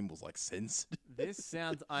Batman symbol's like censored. This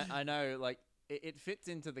sounds, I know, like it fits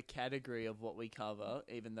into the category of what we cover,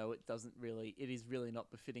 even though it is really not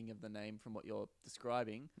befitting of the name from what you're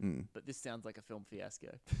describing. But this sounds like a film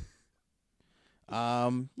fiasco.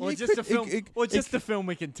 Or just a film, a film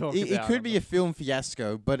we can talk about. It could be a film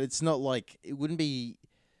fiasco, but it's not like, it wouldn't be.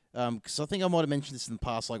 Because I think I might have mentioned this in the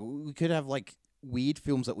past. Like, we could have like weird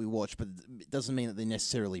films that we watch, but it doesn't mean that they're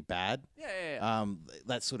necessarily bad. Yeah.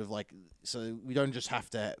 That's sort of like, so we don't just have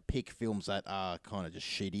to pick films that are kind of just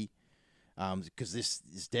shitty. Because this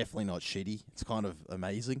is definitely not shitty. It's kind of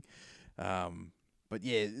amazing. But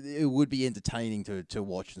yeah, it would be entertaining to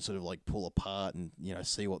watch and sort of like pull apart and, you know,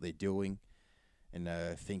 see what they're doing and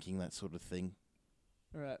thinking, that sort of thing.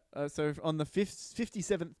 All right. So on the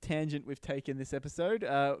 57th tangent we've taken this episode,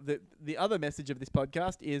 the other message of this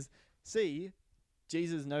podcast is, see,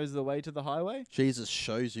 Jesus knows the way to the highway. Jesus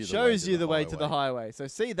shows you the way to the highway. So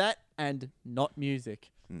see that and not music.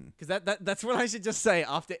 Because that's what I should just say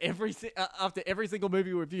after every single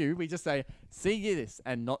movie review. We just say, see this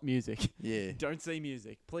and not music. Yeah. Don't see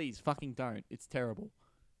music. Please, fucking don't. It's terrible.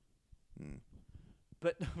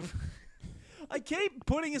 But I keep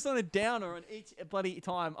putting us on a downer on each bloody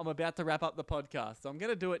time I'm about to wrap up the podcast. So I'm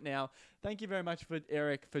going to do it now. Thank you very much for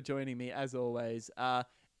Eric for joining me, as always.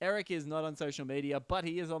 Eric is not on social media, but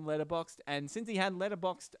he is on Letterboxd. And since he had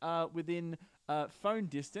Letterboxd within phone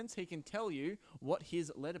distance, he can tell you what his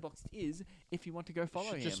Letterboxd is if you want to go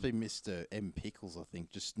follow him. Should just be Mr. M. Pickles, I think.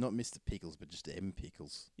 Just not Mr. Pickles, but just M.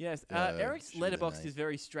 Pickles. Yes. Eric's Letterboxd is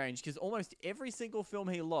very strange because almost every single film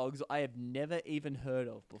he logs, I have never even heard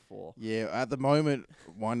of before. Yeah. At the moment,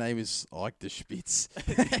 my name is Ike the Spitz,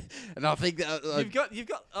 and I think that you've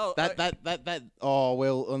got that. Oh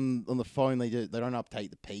well, on the phone they don't update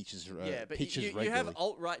the pictures. Yeah, but pictures you regularly. have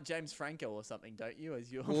alt-right James Franco or something, don't you?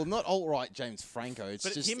 As your Well, not alt-right James Franco. It's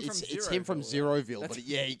but just it's him from Zeroville. But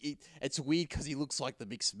yeah, it's weird because he looks like the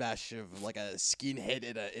mixed mash of like a skinhead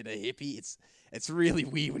and a hippie. It's really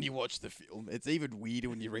weird when you watch the film. It's even weirder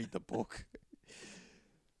when you read the book.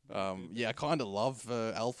 Yeah, I kind of love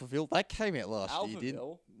Alphaville. That came out last year, didn't?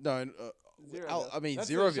 Alphaville? No, Zeroville. I mean That's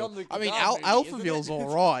a Zeroville. Jean-Luc I mean Godard movie, isn't Alphaville's it?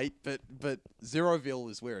 all right, but Zeroville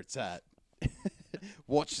is where it's at.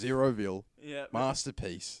 Watch Zeroville, Yeah.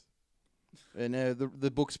 masterpiece. And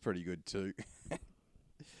the book's pretty good too.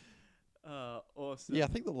 Awesome. Yeah, I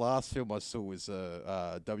think the last film I saw was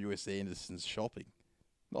W.S. Anderson's Shopping.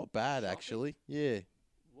 Not bad, actually. Yeah.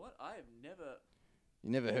 What? I have never. You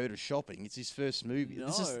never heard of Shopping? It's his first movie. No.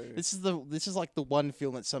 This is like the one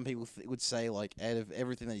film that some people would say, like, out of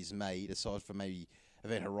everything that he's made, aside from maybe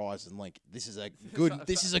Event Horizon, like, this is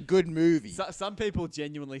a good movie. Some people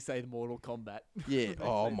genuinely say the Mortal Kombat. Yeah. They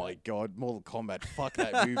Oh say my God, Mortal Kombat. Fuck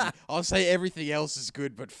that movie. I'll say everything else is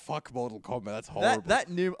good, but fuck Mortal Kombat. That's horrible. That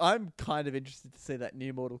new. I'm kind of interested to see that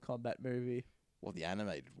new Mortal Kombat movie. Well, the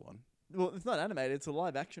animated one. Well, it's not animated. It's a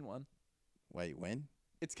live action one. Wait, when?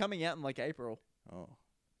 It's coming out in like April. Oh,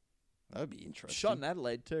 that would be interesting. Shot in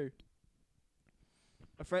Adelaide too.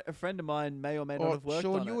 A friend of mine may or may not Oh, have worked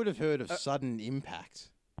Sean, on you it. would have heard of Sudden Impact.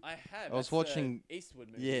 I have. I was That's watching- the Eastwood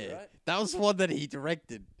movie, Yeah, right? that was one that he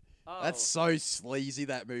directed. Oh. That's so sleazy.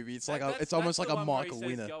 That movie. It's like That's it's almost the like a one where he Michael says,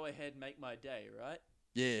 Winner. Go ahead, make my day, right?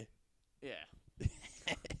 Yeah. Yeah.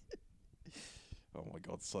 Oh my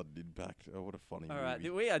God, Sudden Impact. Oh, what a funny All movie.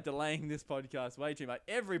 right, we are delaying this podcast way too much.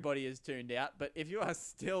 Everybody is tuned out, but if you are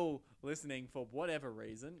still listening for whatever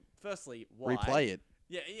reason, firstly, why? Replay it.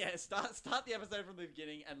 Yeah. Start the episode from the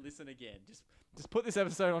beginning and listen again. Just put this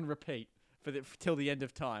episode on repeat till the end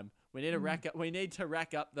of time. We need to rack up. We need to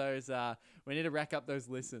rack up those. We need to rack up those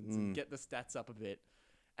listens and get the stats up a bit.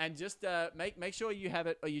 And just make sure you have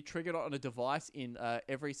it, or you trigger it on a device in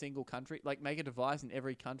every single country. Like, make a device in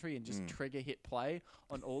every country and just hit play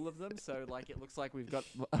on all of them. So, like, it looks like we've got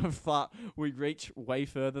we reach way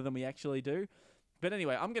further than we actually do. But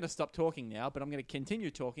anyway, I'm going to stop talking now, but I'm going to continue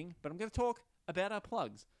talking. But I'm going to talk about our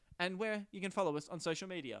plugs and where you can follow us on social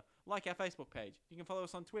media, like our Facebook page. You can follow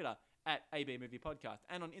us on Twitter at AB Movie Podcast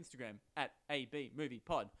and on Instagram at AB Movie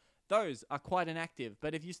Pod. Those are quite inactive,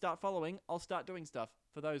 but if you start following, I'll start doing stuff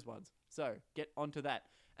for those ones. So get onto that.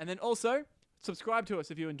 And then also, subscribe to us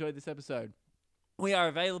if you enjoyed this episode. We are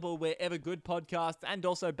available wherever good podcasts and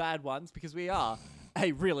also bad ones, because we are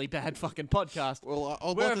a really bad fucking podcast. Well,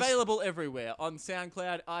 We're available everywhere on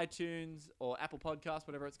SoundCloud, iTunes, or Apple Podcasts,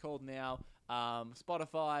 whatever it's called now,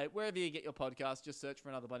 Spotify, wherever you get your podcast. Just search for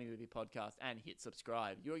Another Bunny Movie Podcast and hit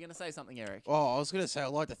subscribe. You were going to say something, Eric. Oh, I was going to say, I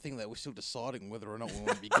like to think that we're still deciding whether or not we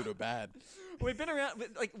want to be good or bad. We've been around,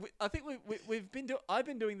 I think I've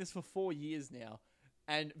been doing this for 4 years now,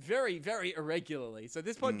 and very, very irregularly. So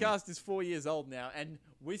this podcast is 4 years old now, and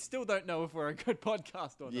we still don't know if we're a good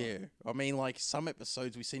podcast or not. Yeah, I mean, like, some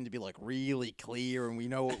episodes we seem to be, like, really clear, and we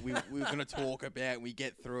know what we're going to talk about, and we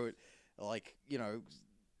get through it, like, you know,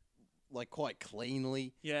 like, quite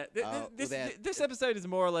cleanly. Yeah, this episode is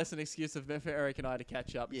more or less an excuse for Eric and I to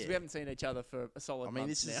catch up, because we haven't seen each other for a solid month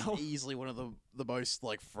this now. is easily one of the most,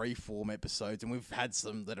 like, free-form episodes, and we've had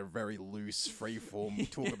some that are very loose, free-form,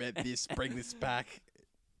 talk about this, bring this back.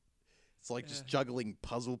 It's like just juggling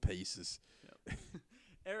puzzle pieces. Yep.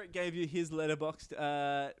 Eric gave you his Letterboxd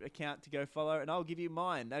account to go follow, and I'll give you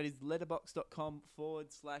mine. That is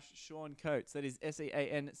letterboxd.com/Sean Coates. That is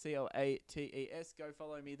SeanCoates. Go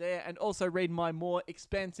follow me there, and also read my more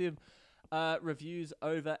expansive reviews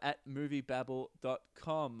over at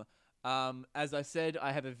moviebabble.com. As I said,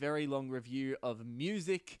 I have a very long review of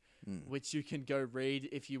Music, which you can go read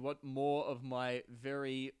if you want more of my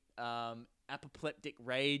very apoplectic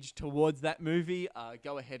rage towards that movie.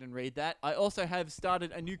 Go ahead and read that. I also have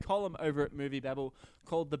started a new column over at Movie Babble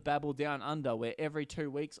called The Babble Down Under, where every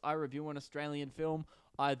 2 weeks I review an Australian film,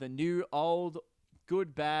 either new, old,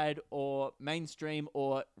 good, bad, or mainstream,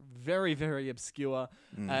 or very, very obscure.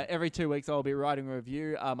 Every 2 weeks I'll be writing a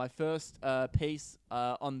review. My first piece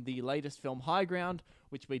on the latest film High Ground,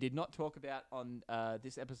 which we did not talk about on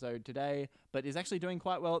this episode today, but is actually doing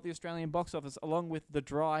quite well at the Australian box office, along with The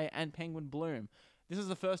Dry and Penguin Bloom. This is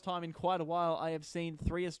the first time in quite a while I have seen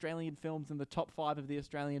 3 Australian films in the top 5 of the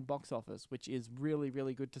Australian box office, which is really,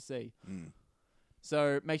 really good to see.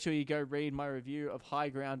 So make sure you go read my review of High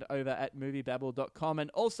Ground over at moviebabble.com.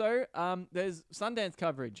 And also, there's Sundance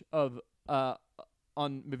coverage of on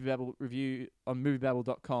Movie Babble review on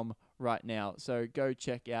moviebabble.com right now. So go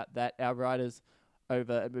check out that. Our writers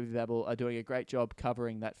over at Movie Babble are doing a great job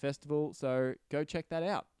covering that festival. So go check that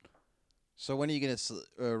out. So when are you going to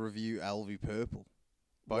review Alvy Purple?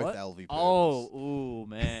 Both What? Alvy Purples. Oh, ooh,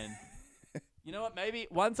 man. You know what? Maybe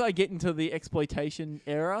once I get into the exploitation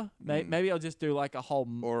era, maybe I'll just do like a whole,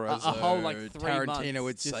 Or as a whole like 3 months. Tarantino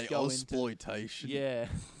would just say, go into- exploitation. Yeah.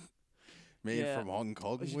 Man from Hong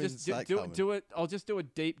Kong. I should When's just that do coming? it. I'll just do a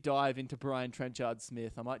deep dive into Brian Trenchard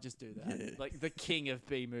Smith. I might just do that. Yeah. Like the king of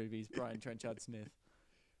B movies, Brian Trenchard Smith.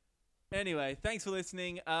 Anyway, thanks for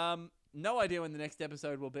listening. No idea when the next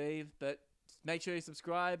episode will be, but make sure you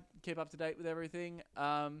subscribe, keep up to date with everything.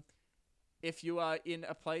 If you are in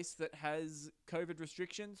a place that has COVID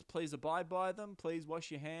restrictions, please abide by them. Please wash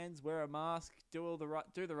your hands, wear a mask, do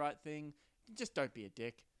the right thing. Just don't be a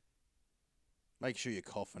dick. Make sure you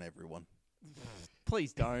cough on everyone.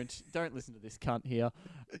 Please don't. Don't listen to this cunt here.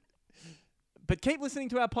 But keep listening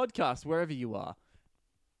to our podcast wherever you are.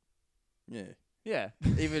 Yeah. Yeah.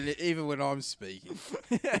 Even when I'm speaking.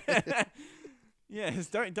 Yes,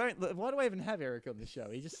 don't. Why do I even have Eric on the show?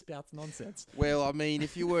 He just spouts nonsense. Well, I mean,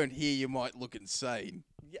 if you weren't here, you might look insane.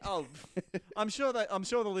 Yeah, oh, I'm sure the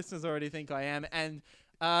listeners already think I am, and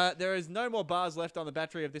there is no more bars left on the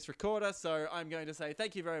battery of this recorder. So I'm going to say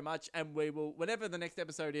thank you very much, and we will, whenever the next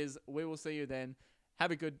episode is, we will see you then.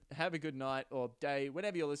 Have a good night or day,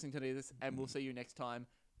 whenever you're listening to this, and we'll see you next time.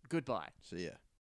 Goodbye. See ya.